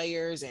rotating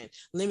players and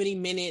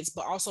limiting minutes,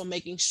 but also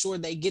making sure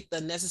they get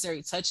the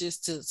necessary touches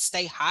to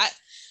stay hot.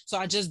 So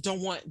I just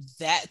don't want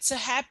that to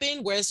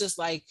happen where it's just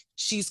like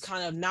she's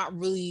kind of not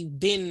really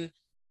been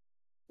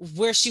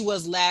where she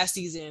was last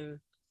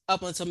season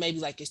up until maybe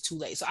like it's too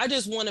late. So I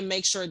just want to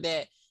make sure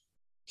that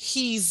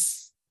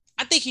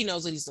I think he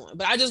knows what he's doing,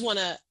 but I just want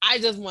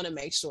to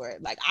make sure,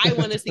 like, I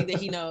want to see that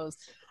he knows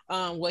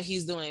what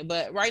he's doing.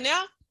 But right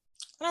now,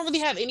 I don't really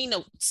have any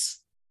notes.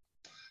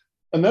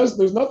 And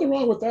there's nothing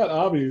wrong with that,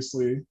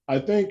 obviously. I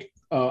think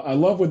I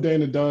love what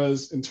Dana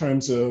does in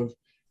terms of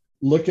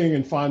looking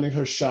and finding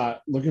her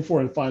shot, looking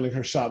for and finding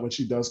her shot when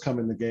she does come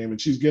in the game.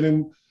 And she's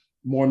getting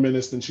more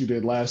minutes than she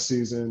did last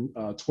season,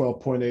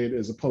 12.8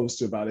 as opposed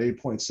to about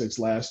 8.6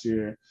 last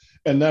year.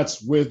 And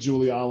that's with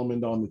Julie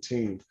Alleman on the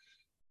team.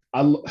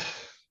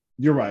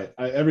 You're right.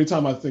 Every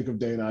time I think of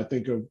Dana, I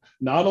think of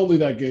not only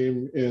that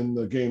game in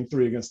the game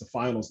 3 against the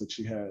finals that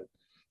she had.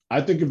 I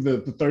think of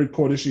the third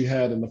quarter she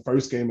had in the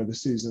first game of the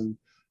season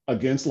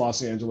against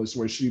Los Angeles,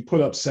 where she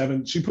put up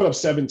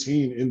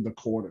 17 in the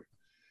quarter.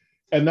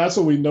 And that's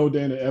what we know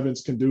Dana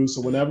Evans can do.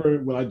 So when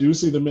I do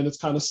see the minutes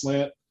kind of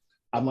slant,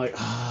 I'm like,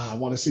 I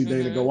want to see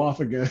Dana go off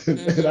again.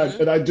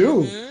 And I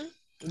do.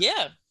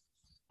 Yeah.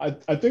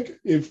 I think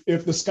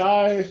if the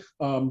Sky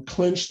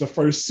clinch the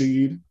first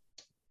seed,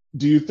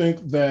 do you think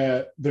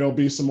that there'll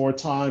be some more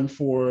time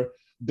for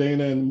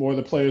Dana and more of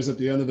the players at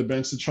the end of the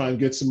bench to try and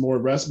get some more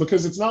rest?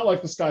 Because it's not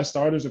like the Sky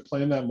starters are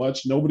playing that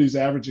much. Nobody's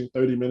averaging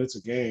 30 minutes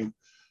a game.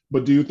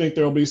 But do you think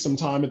there'll be some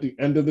time at the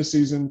end of the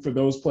season for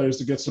those players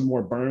to get some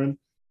more burn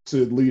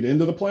to lead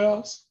into the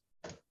playoffs?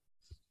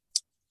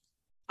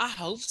 I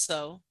hope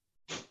so.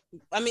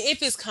 I mean,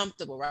 if it's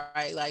comfortable,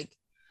 right? Like,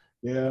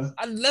 yeah,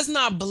 let's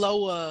not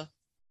blow a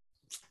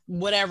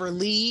whatever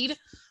lead,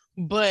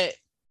 but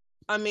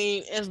I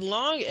mean, as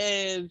long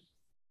as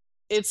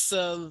it's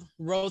a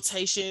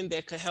rotation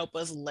that could help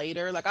us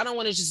later, like I don't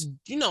want to just,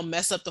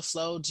 mess up the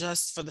flow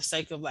just for the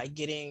sake of like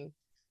getting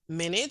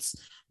minutes.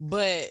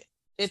 But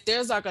if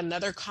there's like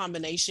another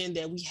combination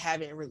that we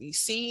haven't really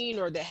seen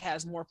or that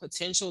has more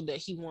potential that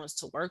he wants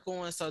to work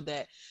on so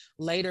that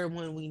later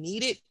when we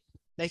need it,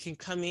 they can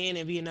come in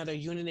and be another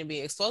unit and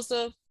be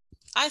explosive,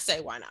 I say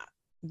why not?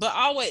 But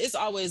it's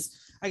always,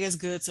 I guess,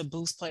 good to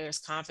boost players'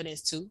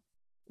 confidence too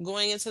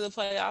going into the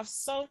playoffs.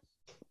 So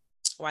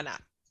why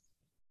not?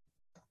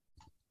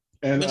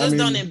 And but just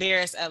don't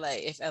embarrass LA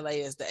if LA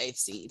is the 8th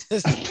seed.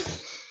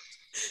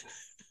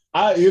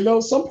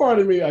 Some part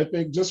of me, I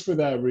think, just for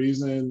that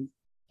reason,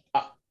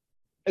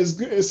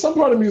 some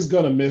part of me is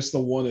gonna miss the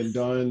one and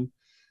done,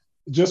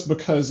 just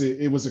because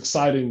it was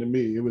exciting to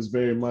me. It was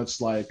very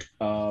much like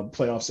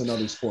playoffs in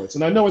other sports,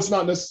 and I know it's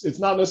not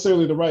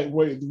necessarily the right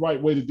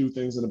way to do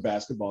things in a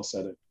basketball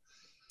setting,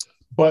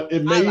 but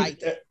it made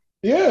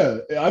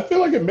I feel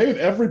like it made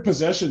every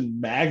possession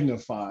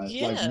magnified,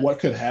 like what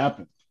could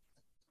happen.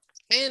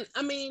 And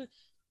I mean,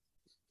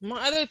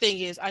 my other thing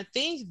is, I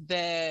think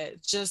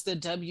that just the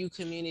W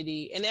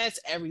community, and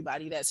that's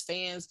everybody, that's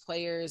fans,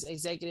 players,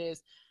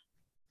 executives,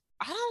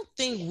 I don't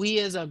think we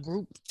as a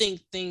group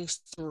think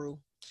things through,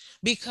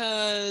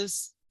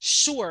 because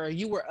sure,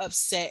 you were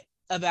upset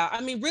about,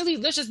 I mean, really,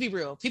 let's just be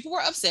real. People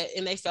were upset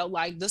and they felt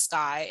like the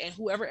Sky and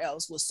whoever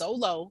else was so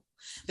low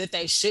that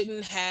they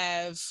shouldn't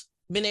have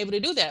been able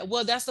to do that.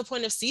 Well, that's the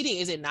point of seeding,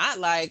 is it not?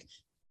 Like,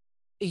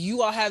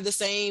 you all have the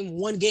same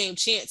one game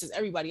chance as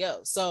everybody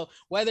else. So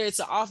whether it's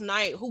an off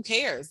night, who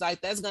cares? Like,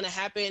 that's going to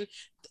happen.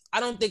 I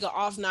don't think an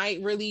off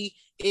night really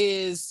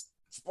is,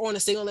 on a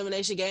single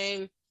elimination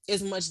game,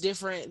 is much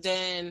different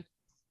than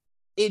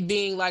it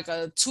being like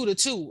a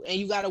 2-2 and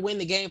you got to win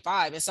the game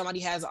 5 and somebody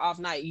has an off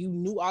night. You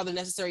knew all the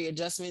necessary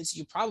adjustments.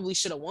 You probably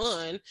should have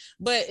won,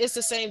 but it's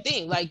the same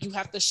thing. Like, you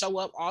have to show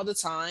up all the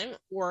time,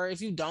 or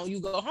if you don't, you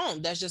go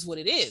home. That's just what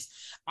it is.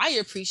 I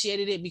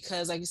appreciated it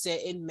because, like you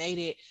said, it made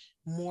it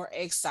more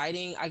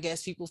exciting. I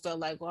guess people felt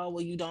like, well,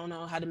 you don't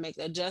know how to make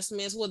the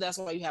adjustments. Well, that's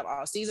why you have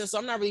all season. So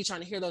I'm not really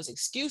trying to hear those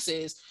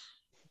excuses.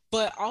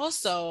 But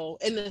also,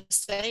 in the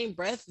same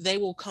breath, they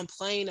will we're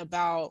complaining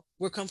about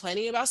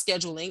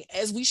scheduling,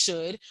 as we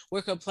should.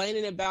 We're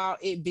complaining about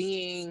it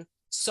being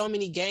so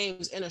many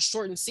games in a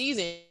shortened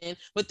season,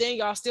 but then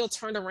y'all still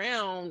turned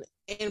around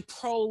and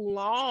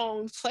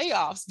prolonged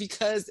playoffs,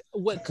 because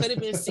what could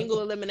have been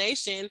single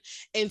elimination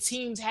and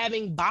teams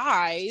having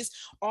buys,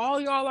 all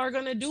y'all are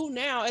going to do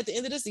now at the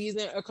end of the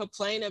season are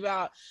complain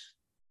about,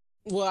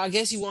 well, I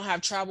guess you won't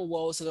have travel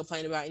woes to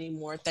complain about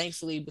anymore,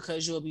 thankfully,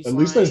 because you'll be at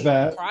least there's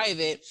that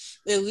private.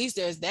 At least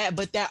there's that.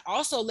 But that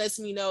also lets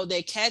me know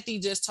that Kathy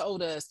just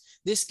told us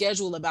this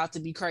schedule about to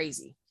be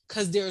crazy,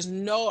 because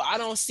I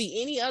don't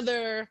see any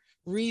other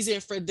reason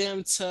for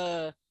them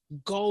to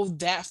go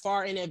that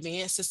far in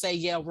advance to say,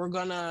 yeah, we're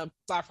gonna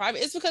fly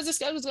private. It's because the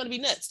schedule is gonna be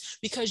nuts,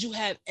 because you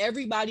have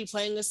everybody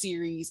playing a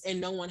series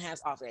and no one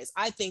has off days.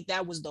 I think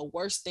that was the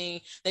worst thing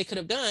they could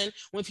have done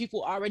when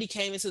people already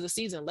came into the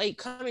season late,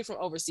 coming from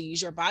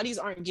overseas. Your bodies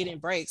aren't getting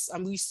breaks.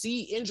 We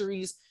see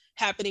injuries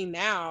happening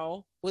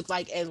now with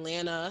like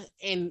Atlanta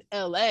and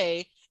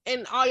LA,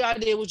 and all y'all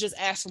did was just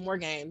ask for more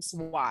games.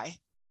 Why?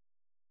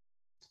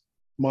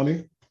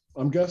 Money,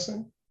 I'm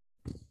guessing.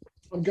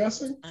 I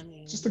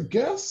mean, just a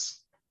guess.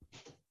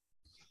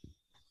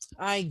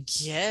 I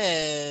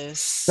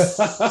guess.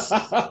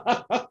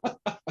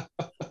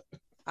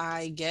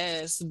 I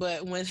guess.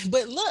 But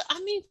look,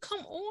 I mean,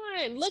 come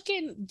on. Look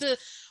at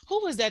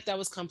who was that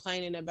was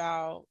complaining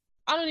about?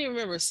 I don't even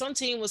remember. Some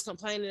team was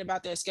complaining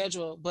about their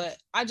schedule, but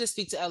I just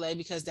speak to LA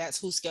because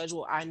that's whose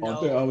schedule I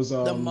know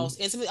the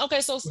most intimately.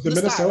 Okay, so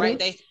the Sky, right?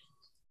 They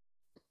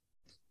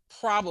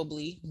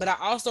probably, but I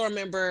also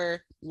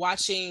remember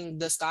watching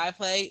the Sky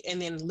play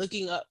and then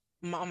looking up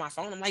on my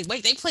phone. I'm like,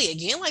 wait, they play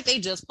again? Like they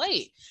just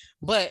played.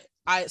 But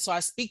I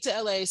speak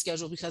to LA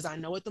schedule because I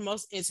know it the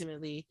most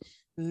intimately.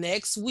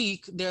 Next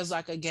week, there's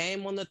like a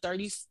game on the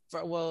 30th.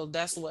 Well,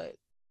 that's what,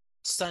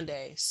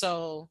 Sunday.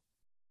 So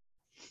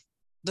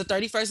the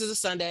 31st is a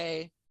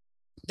Sunday.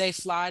 They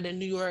fly to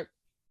New York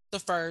the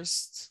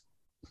 1st.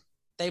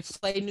 They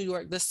play New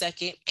York the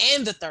 2nd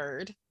and the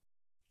 3rd.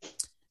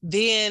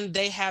 Then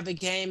they have a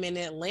game in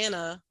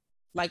Atlanta,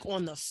 like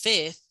on the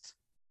 5th.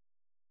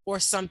 or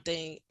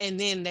something, and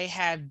then they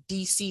have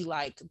DC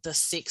like the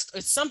 6th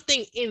or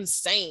something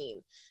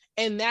insane.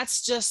 And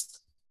that's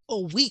just a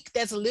week.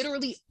 That's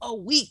literally a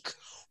week.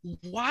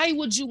 Why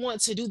would you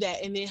want to do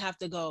that and then have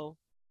to go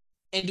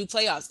and do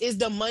playoffs? Is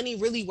the money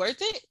really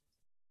worth it?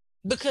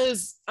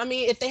 Because I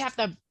mean, if they have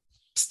to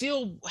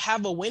still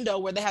have a window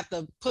where they have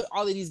to put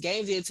all of these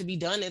games in to be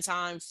done in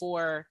time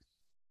for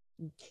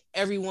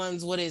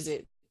everyone's, what is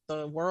it,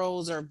 the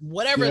worlds or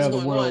whatever is Yeah, the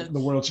going on,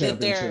 world that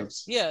they're,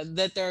 championships. yeah,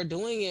 that they're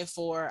doing it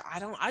for,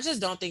 I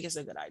just don't think it's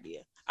a good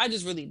idea. I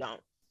just really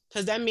don't,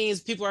 because that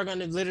means people are going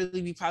to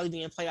literally be probably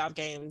being playoff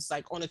games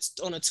like on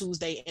a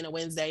Tuesday and a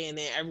Wednesday, and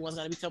then everyone's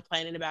going to be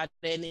complaining about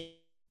it, and then,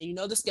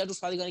 the schedule's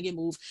probably going to get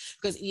moved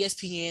because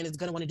ESPN is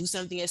going to want to do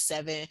something at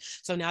 7.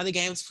 So now the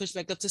game's pushed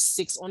back up to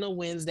 6 on a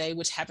Wednesday,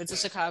 which happened to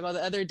Chicago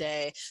the other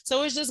day.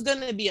 So it's just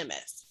going to be a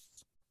mess.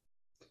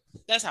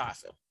 That's how I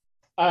feel.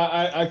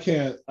 I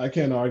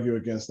can't argue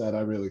against that.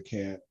 I really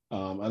can't.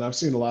 And I've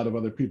seen a lot of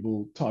other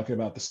people talking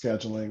about the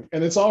scheduling,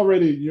 and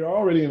you're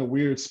already in a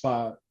weird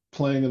spot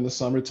playing in the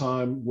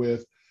summertime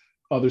with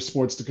other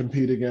sports to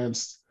compete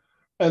against,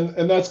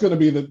 and that's going to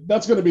be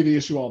the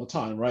issue all the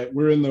time, right?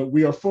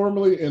 We are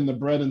formally in the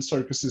bread and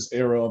circuses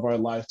era of our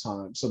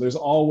lifetime, so there's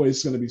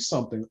always going to be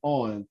something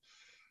on.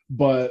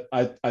 But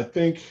I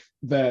think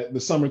that the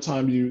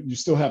summertime you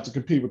still have to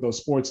compete with those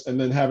sports, and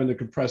then having to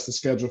compress the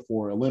schedule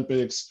for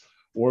Olympics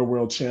or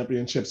World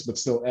Championships, but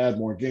still add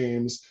more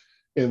games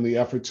in the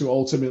effort to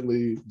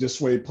ultimately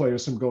dissuade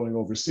players from going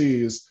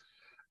overseas.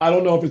 I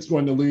don't know if it's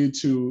going to lead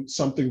to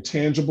something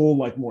tangible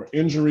like more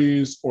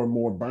injuries or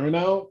more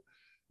burnout,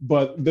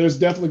 but there's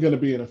definitely going to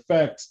be an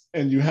effect,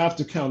 and you have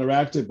to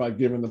counteract it by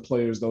giving the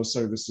players those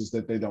services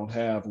that they don't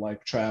have,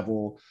 like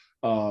travel,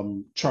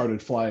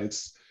 chartered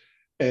flights,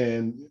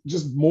 and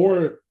just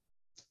more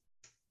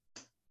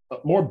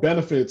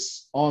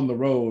benefits on the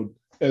road,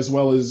 as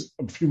well as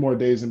a few more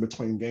days in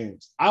between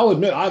games. I'll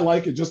admit I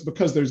like it just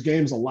because there's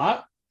games a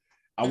lot.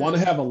 I want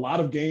to have a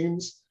lot of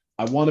games.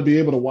 I want to be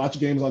able to watch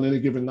games on any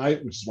given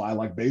night, which is why I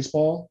like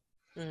baseball.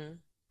 Mm-hmm.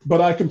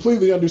 But I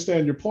completely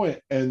understand your point.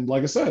 And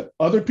like I said,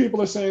 other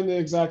people are saying the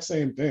exact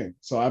same thing.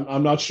 So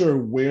I'm not sure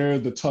where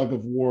the tug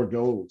of war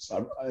goes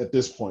at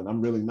this point.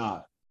 I'm really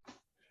not.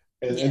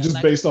 And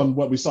just based on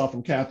what we saw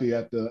from Kathy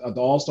at the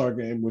All-Star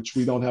game, which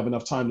we don't have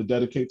enough time to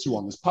dedicate to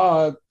on this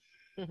pod,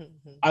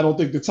 I don't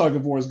think the tug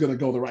of war is going to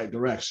go the right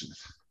direction.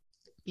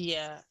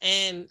 Yeah,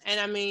 and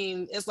I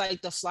mean, it's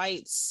like the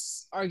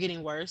flights are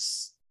getting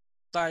worse.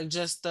 Like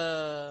just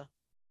I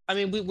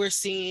mean, we're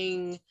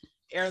seeing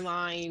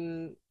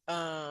airline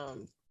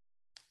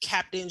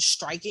captains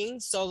striking.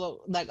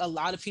 So like a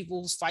lot of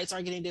people's flights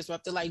are getting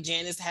disrupted. Like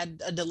Janice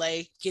had a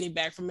delay getting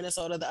back from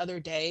Minnesota the other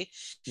day,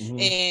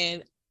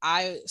 and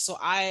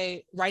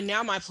I right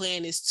now my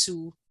plan is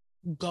to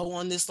go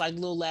on this like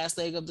little last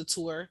leg of the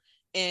tour,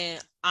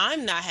 and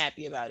I'm not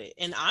happy about it,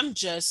 and I'm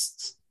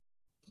just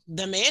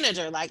the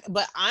manager, like,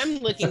 but I'm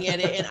looking at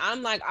it and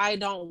I'm like, I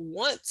don't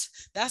want,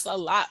 that's a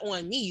lot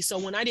on me. So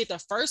when I did the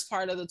first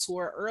part of the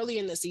tour early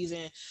in the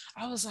season,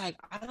 I was like,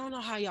 I don't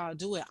know how y'all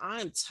do it,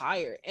 I'm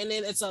tired. And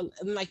then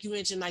like you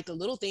mentioned, like the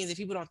little things that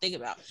people don't think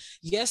about.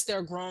 Yes,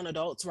 they're grown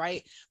adults,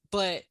 right?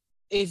 But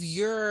if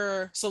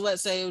you're, so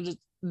let's say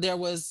there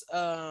was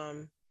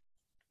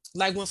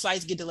like when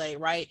flights get delayed,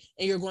 right,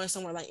 and you're going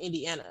somewhere like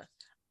Indiana,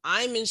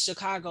 I'm in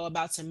Chicago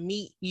about to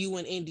meet you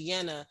in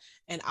Indiana,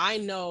 and I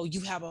know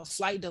you have a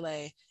flight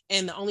delay,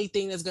 and the only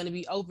thing that's going to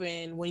be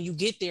open when you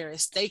get there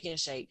is Steak and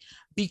Shake.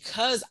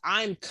 Because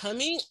I'm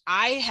coming,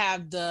 I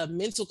have the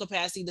mental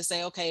capacity to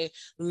say, okay,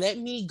 let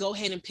me go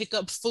ahead and pick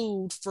up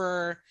food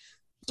for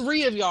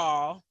 3 of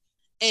y'all,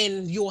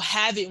 and you'll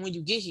have it when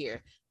you get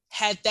here.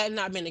 Had that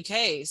not been the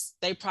case,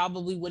 they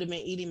probably would have been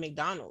eating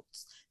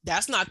McDonald's.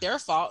 That's not their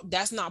fault.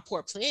 That's not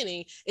poor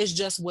planning. It's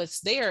just what's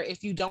there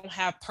if you don't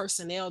have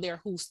personnel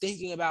there who's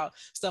thinking about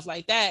stuff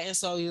like that. And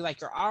so you're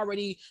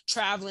already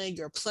traveling,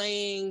 you're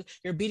playing,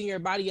 you're beating your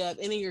body up,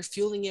 and then you're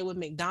fueling it with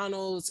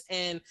McDonald's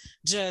and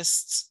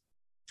just,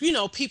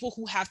 people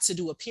who have to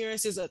do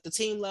appearances at the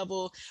team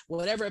level,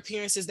 whatever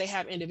appearances they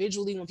have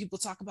individually. When people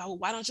talk about, well,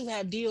 why don't you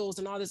have deals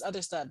and all this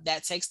other stuff,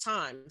 that takes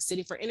time.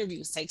 Sitting for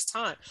interviews takes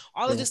time.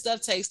 All of this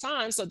stuff takes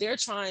time. So they're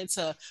trying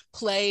to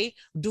play,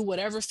 do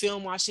whatever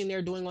film watching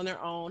they're doing on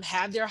their own,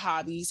 have their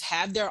hobbies,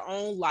 have their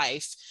own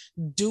life,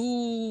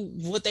 do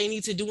what they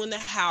need to do in the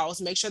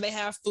house, make sure they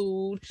have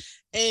food,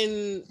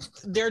 and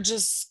they're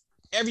just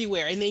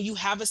everywhere. And then you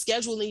have a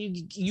schedule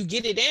and you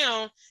get it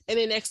down, and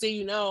then next thing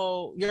you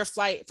know, your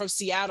flight from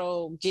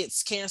Seattle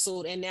gets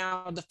canceled, and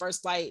now the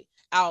first flight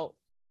out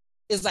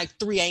is like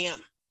 3 a.m.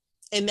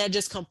 and that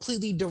just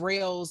completely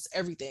derails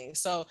everything.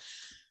 So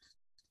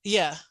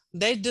yeah,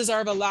 they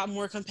deserve a lot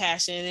more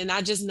compassion, and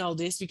I just know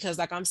this because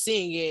like I'm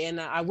seeing it, and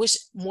I wish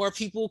more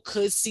people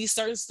could see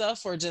certain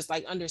stuff or just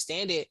like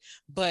understand it.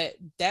 But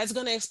that's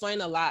going to explain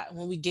a lot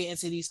when we get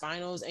into these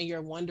finals and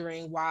you're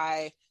wondering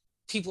why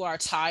people are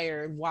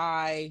tired,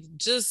 why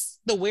just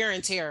the wear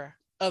and tear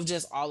of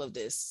just all of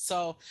this.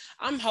 So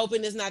I'm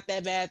hoping it's not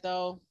that bad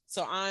though.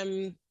 So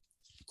I'm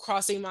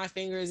crossing my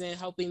fingers and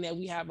hoping that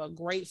we have a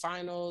great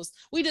finals.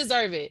 We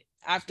deserve it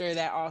after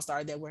that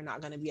All-Star that we're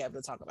not going to be able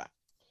to talk about.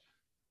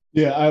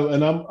 Yeah,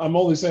 I'm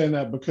only saying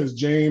that because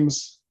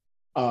James,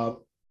 the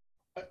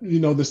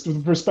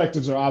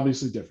perspectives are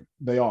obviously different.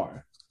 They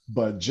are,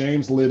 but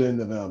James lit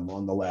into them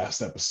on the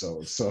last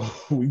episode, so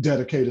we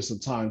dedicated some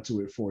time to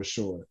it for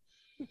sure.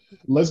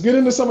 Let's get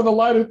into some of the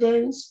lighter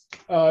things.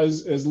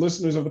 As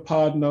listeners of the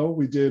pod know,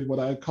 we did what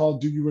I call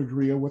 "Do You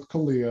Agree" with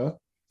Kalia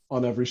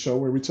on every show,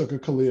 where we took a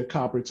Kalia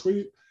Copper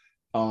tweet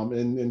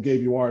and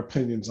gave you our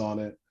opinions on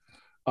it.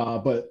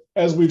 But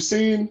as we've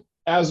seen,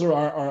 Azure,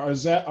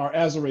 our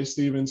Azure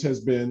Stevens has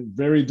been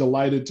very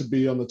delighted to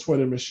be on the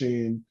Twitter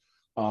machine,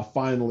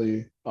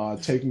 finally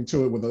taking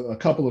to it with a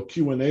couple of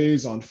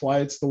Q&As on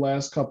flights the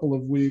last couple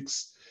of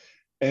weeks.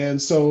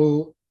 And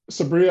so,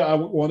 Subria, I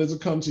wanted to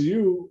come to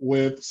you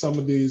with some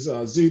of these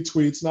Z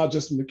tweets, not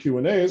just in the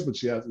Q&As,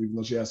 but even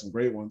though she has some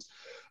great ones,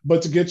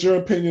 but to get your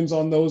opinions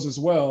on those as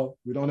well.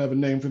 We don't have a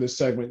name for this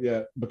segment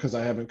yet because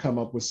I haven't come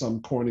up with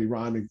some corny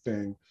rhyming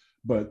thing,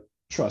 but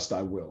trust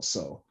I will.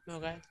 So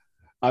okay.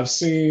 I've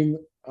seen,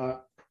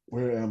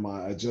 where am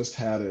I? I just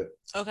had it.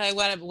 Okay,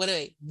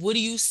 what do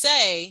you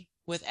say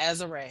with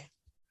Azure?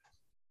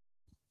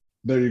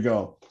 There you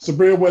go.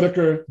 Subria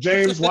Whitaker.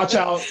 James, watch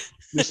out.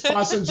 Your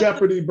spot's in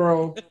jeopardy,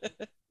 bro.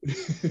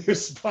 Your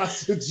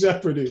spot's in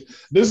jeopardy.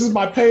 This is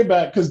my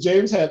payback because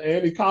James had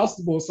Andy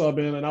Constable sub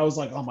in, and I was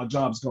like, oh, my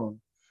job's gone.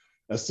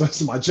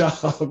 That's my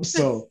job.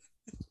 So,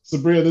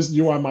 Subria,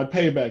 you are my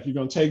payback. You're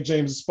going to take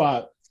James'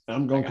 spot.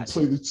 I'm going to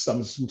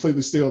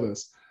completely steal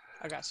this.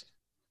 I got you.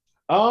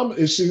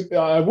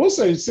 I will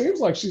say, it seems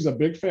like she's a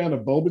big fan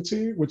of boba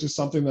tea, which is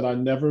something that I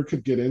never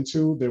could get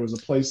into. There was a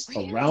place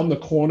around the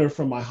corner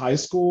from my high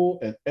school,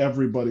 and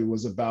everybody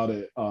was about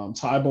it.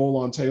 Thai Bowl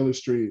on Taylor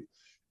Street,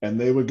 and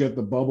they would get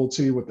the bubble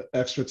tea with the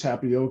extra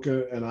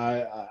tapioca, and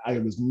I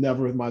was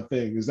never my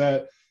thing.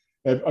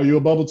 Are you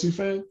a bubble tea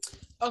fan?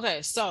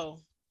 Okay, so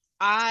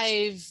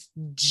I've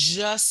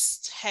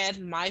just had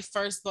my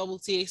first bubble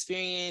tea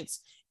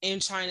experience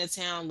in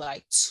Chinatown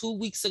like 2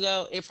 weeks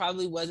ago. It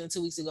probably wasn't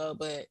 2 weeks ago,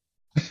 but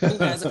who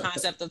has a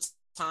concept of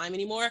time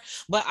anymore?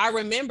 But I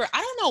remember, I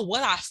don't know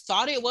what I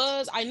thought it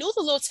was. I knew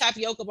the little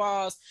tapioca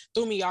balls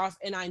threw me off,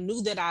 and I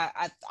knew that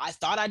I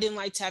thought I didn't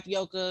like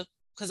tapioca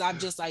because I'm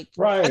just like,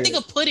 right. I think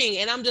of pudding,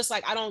 and I'm just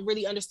like, I don't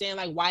really understand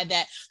like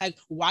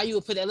why you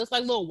would put that. It looks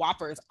like little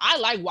Whoppers. I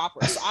like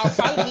Whoppers, so I'll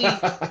probably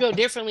feel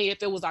differently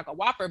if it was like a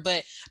Whopper,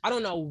 but I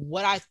don't know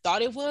what I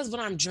thought it was, but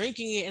I'm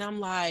drinking it and I'm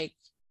like,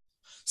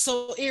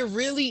 so it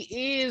really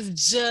is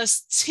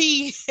just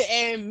tea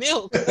and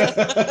milk.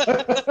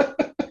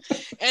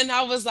 And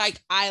I was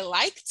like, I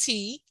like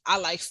tea. I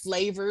like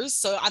flavors.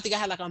 So I think I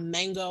had like a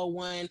mango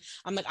one.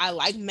 I'm like, I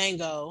like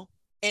mango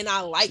and I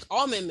like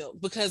almond milk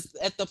because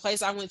at the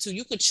place I went to,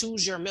 you could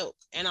choose your milk.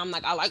 And I'm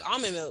like, I like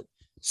almond milk.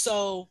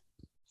 So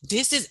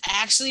this is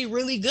actually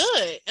really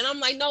good. And I'm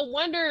like, no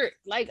wonder,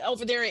 like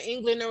over there in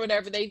England or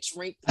whatever, they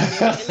drink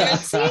milk in their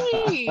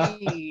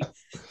tea.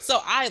 So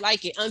I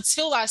like it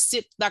until I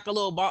sip like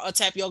a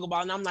tapioca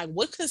ball. And I'm like,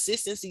 what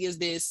consistency is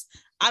this?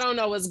 I don't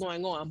know what's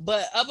going on.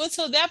 But up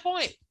until that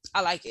point,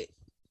 I like it.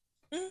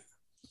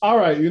 All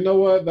right. You know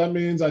what? That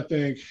means I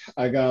think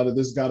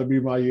this got to be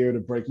my year to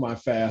break my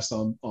fast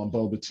on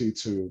boba tea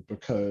too,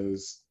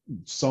 because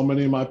so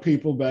many of my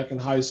people back in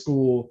high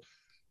school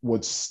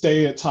would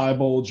stay at Thai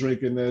Bowl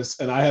drinking this.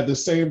 And I had the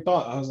same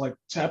thought. I was like,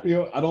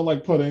 tapioca, I don't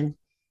like pudding.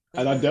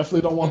 And I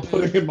definitely don't want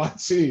pudding in my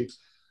tea.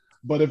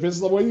 But if it's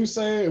the way you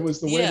say it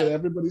was the way that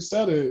everybody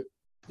said it,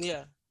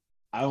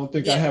 I don't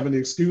think I have any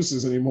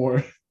excuses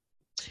anymore.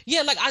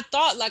 Yeah, like I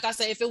thought, like I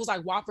said, if it was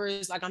like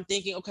Whoppers, like I'm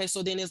thinking, okay,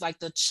 so then it's like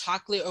the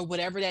chocolate or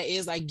whatever that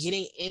is, like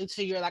getting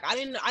into your, like I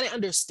didn't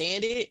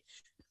understand it,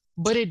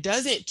 but it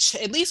doesn't.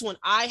 At least when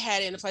I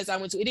had it in the place I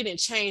went to, it didn't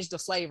change the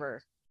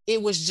flavor.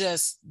 It was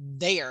just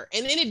there,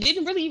 and then it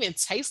didn't really even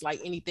taste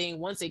like anything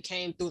once it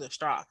came through the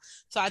straw.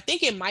 So I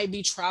think it might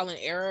be trial and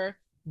error,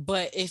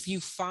 but if you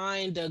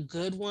find a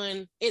good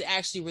one, it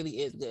actually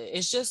really is good.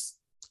 It's just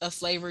a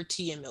flavored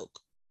tea and milk.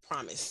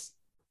 Promise.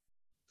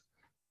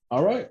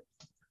 All right.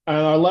 And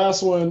our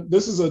last one,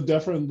 this is a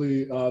different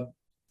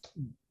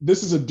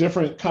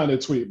kind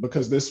of tweet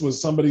because this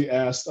was somebody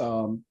asked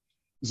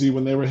Z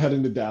when they were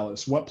heading to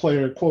Dallas, what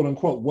player, quote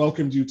unquote,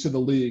 welcomed you to the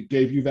league,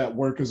 gave you that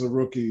work as a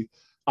rookie,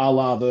 a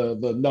la the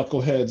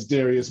Knuckleheads,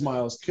 Darius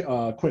Miles,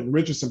 Quentin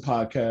Richardson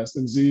podcast.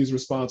 And Z's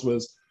response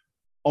was,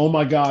 oh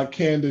my God,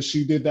 Candace,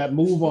 she did that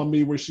move on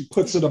me where she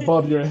puts it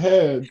above your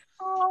head.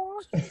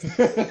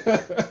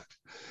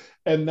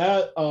 And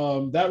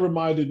that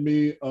reminded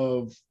me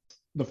of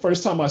the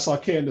first time I saw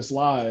Candace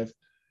live,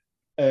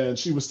 and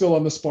she was still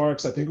on the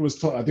Sparks. I think it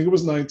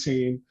was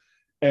 19,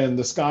 and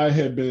the Sky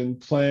had been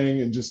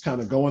playing and just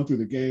kind of going through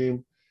the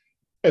game,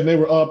 and they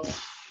were up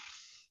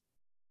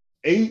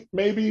 8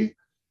 maybe,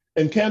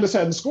 and Candace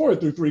hadn't scored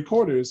through 3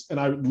 quarters. And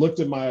I looked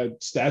at my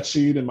stat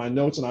sheet and my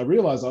notes, and I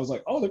realized I was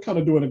like, oh, they're kind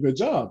of doing a good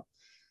job.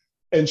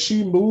 And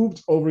she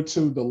moved over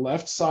to the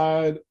left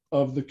side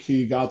of the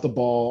key, got the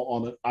ball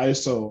on an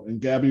ISO,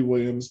 and Gabby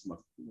Williams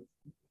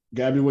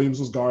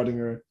was guarding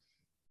her.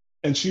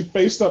 and she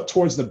faced up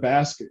towards the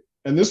basket.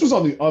 And this was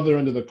on the other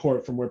end of the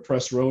court from where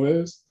press row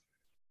is.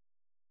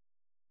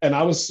 And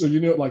I was,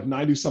 like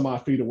 90 some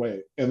odd feet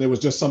away. And there was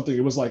just something,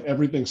 it was like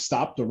everything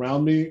stopped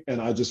around me.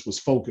 And I just was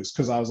focused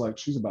because I was like,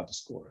 she's about to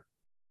score.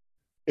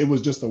 It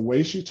was just the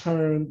way she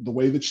turned, the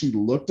way that she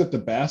looked at the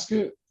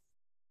basket.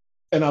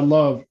 And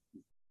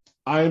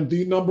I am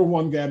the number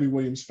one Gabby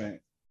Williams fan.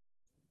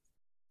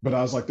 But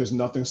I was like, there's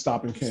nothing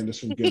stopping Candace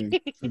from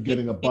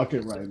getting a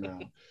bucket right now.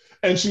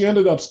 And she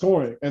ended up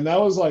scoring. And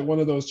that was like one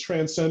of those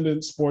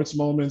transcendent sports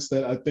moments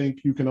that I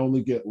think you can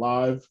only get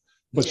live,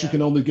 but you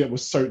can only get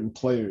with certain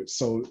players.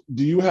 So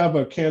do you have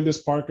a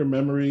Candace Parker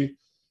memory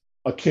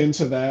akin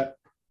to that?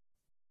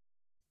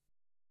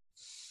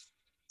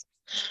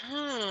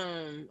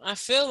 I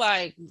feel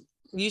like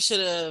you should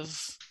have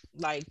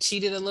like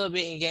cheated a little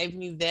bit and gave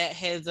me that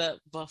heads up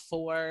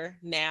before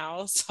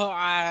now. So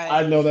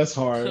I know that's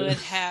hard. Could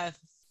have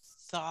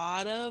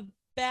thought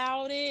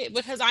about it,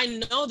 because I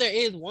know there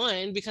is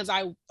one, because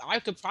I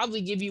could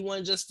probably give you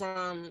one just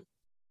from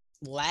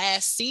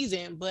last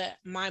season, but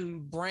my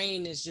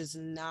brain is just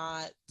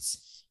not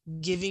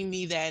giving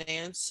me that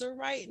answer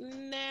right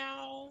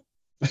now.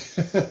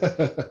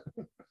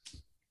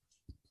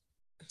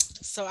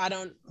 So I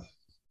don't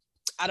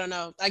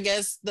know. I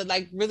guess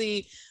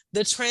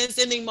the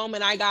transcending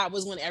moment I got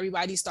was when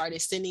everybody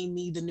started sending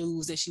me the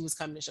news that she was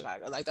coming to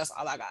Chicago. Like, that's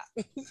all I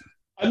got.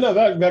 I know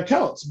that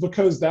counts,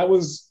 because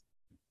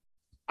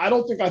I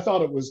don't think I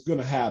thought it was going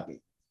to happen.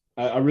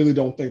 I really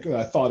don't think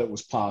I thought it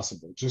was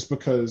possible, just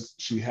because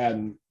she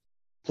hadn't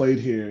played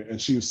here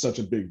and she was such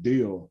a big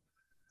deal.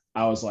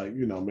 I was like,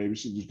 maybe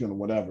she's just going to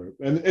whatever.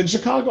 And in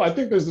Chicago, I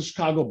think there's the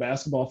Chicago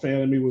basketball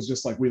fan in me was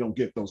just like, we don't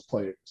get those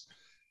players.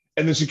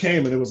 And then she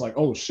came and it was like,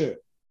 oh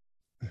shit.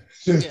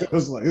 It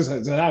was like,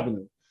 it's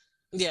happening.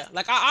 Yeah,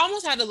 like I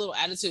almost had a little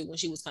attitude when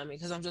she was coming,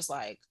 because I'm just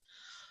like,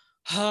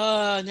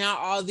 now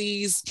all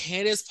these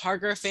Candace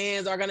Parker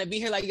fans are gonna be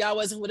here. Like, y'all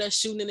wasn't with us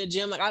shooting in the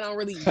gym. Like, I don't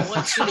really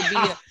want you to be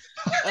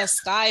a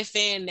Sky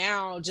fan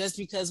now just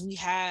because we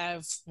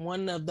have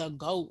one of the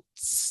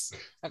GOATs.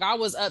 Like, I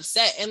was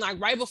upset. And like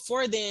right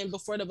before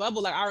the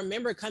bubble, like I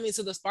remember coming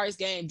to the Sparks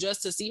game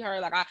just to see her.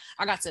 Like I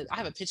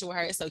have a picture with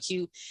her. It's so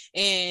cute.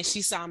 And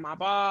she signed my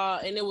ball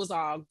and it was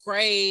all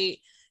great.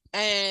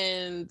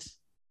 And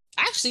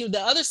actually the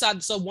other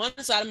side, so one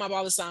side of my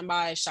ball is signed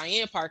by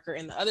Cheyenne Parker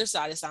and the other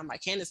side is signed by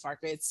Candace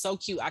Parker. It's so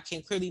cute. I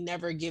can clearly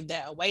never give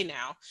that away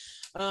now.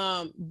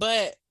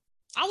 But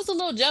I was a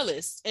little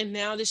jealous. And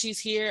now that she's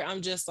here,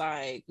 I'm just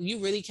like, you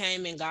really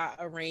came and got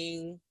a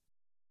ring.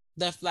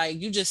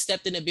 You just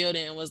stepped in the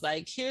building and was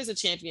like, here's a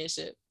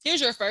championship.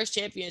 Here's your first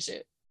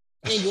championship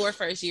in your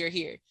first year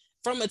here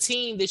from a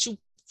team that you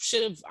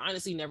should have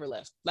honestly never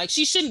left. Like,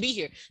 she shouldn't be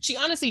here. She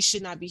honestly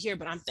should not be here,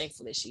 but I'm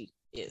thankful that she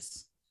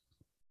is.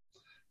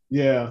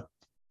 Yeah.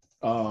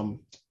 I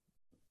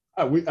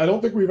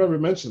don't think we've ever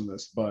mentioned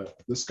this, but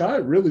the Sky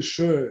really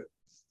should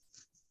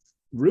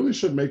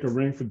make a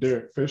ring for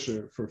Derek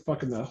Fisher for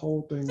fucking that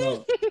whole thing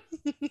up.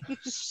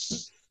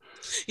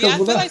 Yeah, I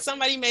feel like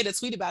somebody made a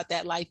tweet about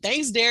that. Like,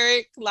 thanks,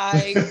 Derek.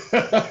 Like,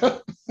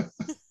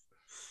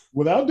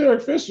 without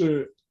Derek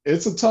Fisher,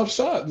 it's a tough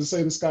shot to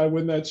say the Sky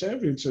win that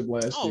championship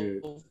last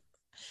year.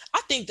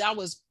 I think that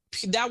was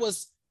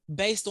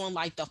based on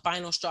like the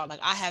final straw.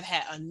 Like, I have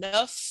had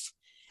enough,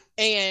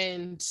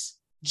 and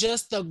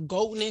just the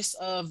GOATness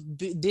of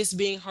this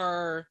being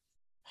her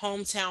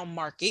hometown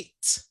market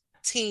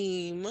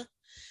team,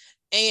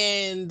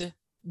 and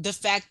the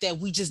fact that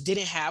we just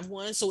didn't have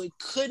one, so it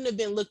couldn't have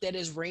been looked at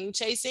as ring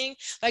chasing.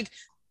 Like,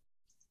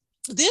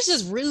 this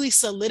just really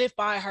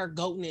solidified her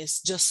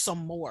GOATness just some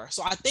more.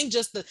 So I think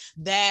just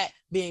that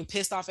being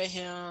pissed off at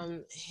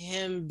him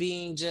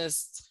being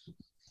just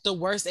the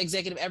worst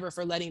executive ever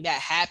for letting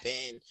that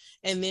happen,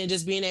 and then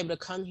just being able to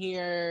come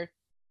here,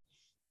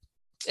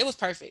 it was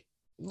perfect.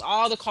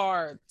 All the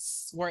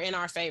cards were in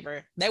our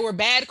favor. They were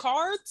bad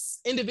cards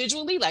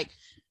individually. Like,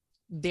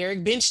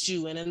 Derek benched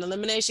you in an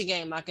elimination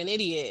game like an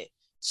idiot.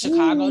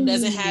 Chicago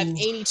doesn't have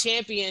any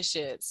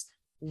championships.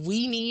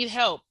 We need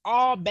help.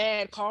 All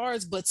bad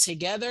cards, but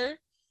together,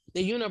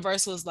 the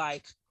universe was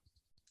like,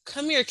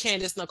 come here,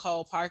 Candace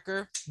Nicole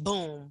Parker.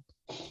 Boom.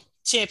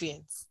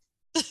 Champions.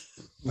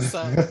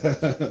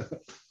 So.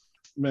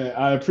 Man,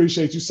 I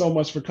appreciate you so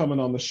much for coming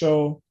on the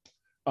show.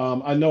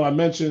 I know I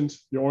mentioned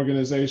your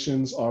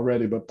organizations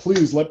already, but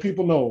please let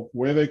people know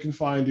where they can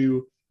find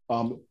you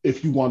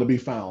if you want to be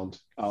found.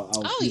 I'll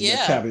give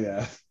that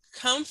caveat.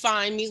 Come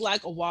find me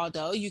like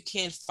Waldo. You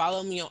can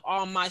follow me on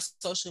all my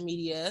social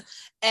media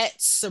at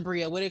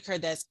Subria Whitaker.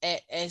 That's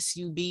at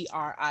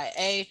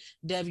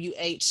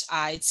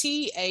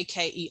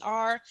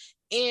SubriaWhitaker.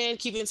 And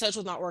keep in touch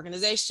with my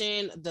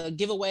organization, the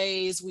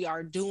giveaways we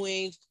are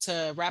doing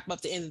to wrap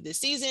up the end of this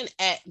season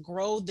at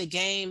Grow the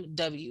Game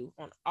W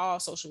on all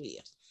social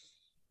media.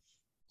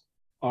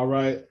 All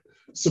right.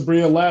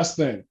 Subria, last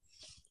thing.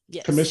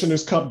 Yes.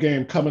 Commissioner's Cup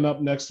game coming up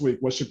next week.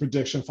 What's your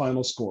prediction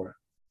final score?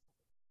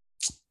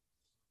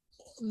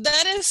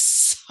 That is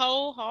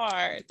so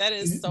hard. That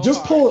is so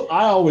just hard.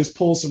 I always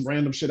pull some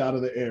random shit out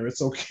of the air.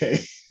 It's okay.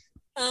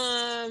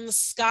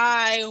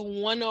 Sky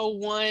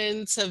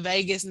 101 to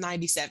Vegas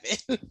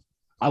 97.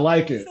 I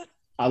like it.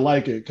 I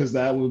like it because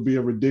that would be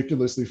a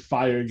ridiculously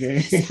fire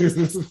game.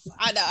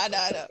 I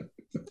know.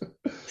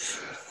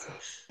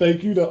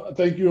 Thank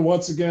you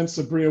once again,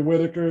 Subria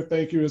Whitaker.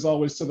 Thank you as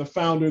always to the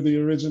founder, the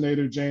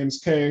originator, James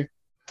K.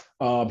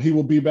 He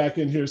will be back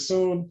in here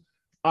soon.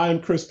 I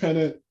am Chris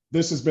Pennant.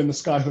 This has been the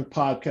Skyhook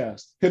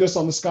Podcast. Hit us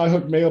on the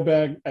Skyhook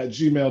mailbag at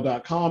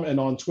gmail.com and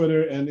on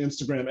Twitter and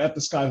Instagram at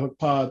the Skyhook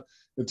Pod.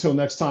 Until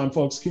next time,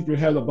 folks, keep your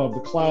head above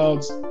the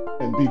clouds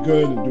and be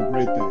good and do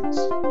great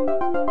things.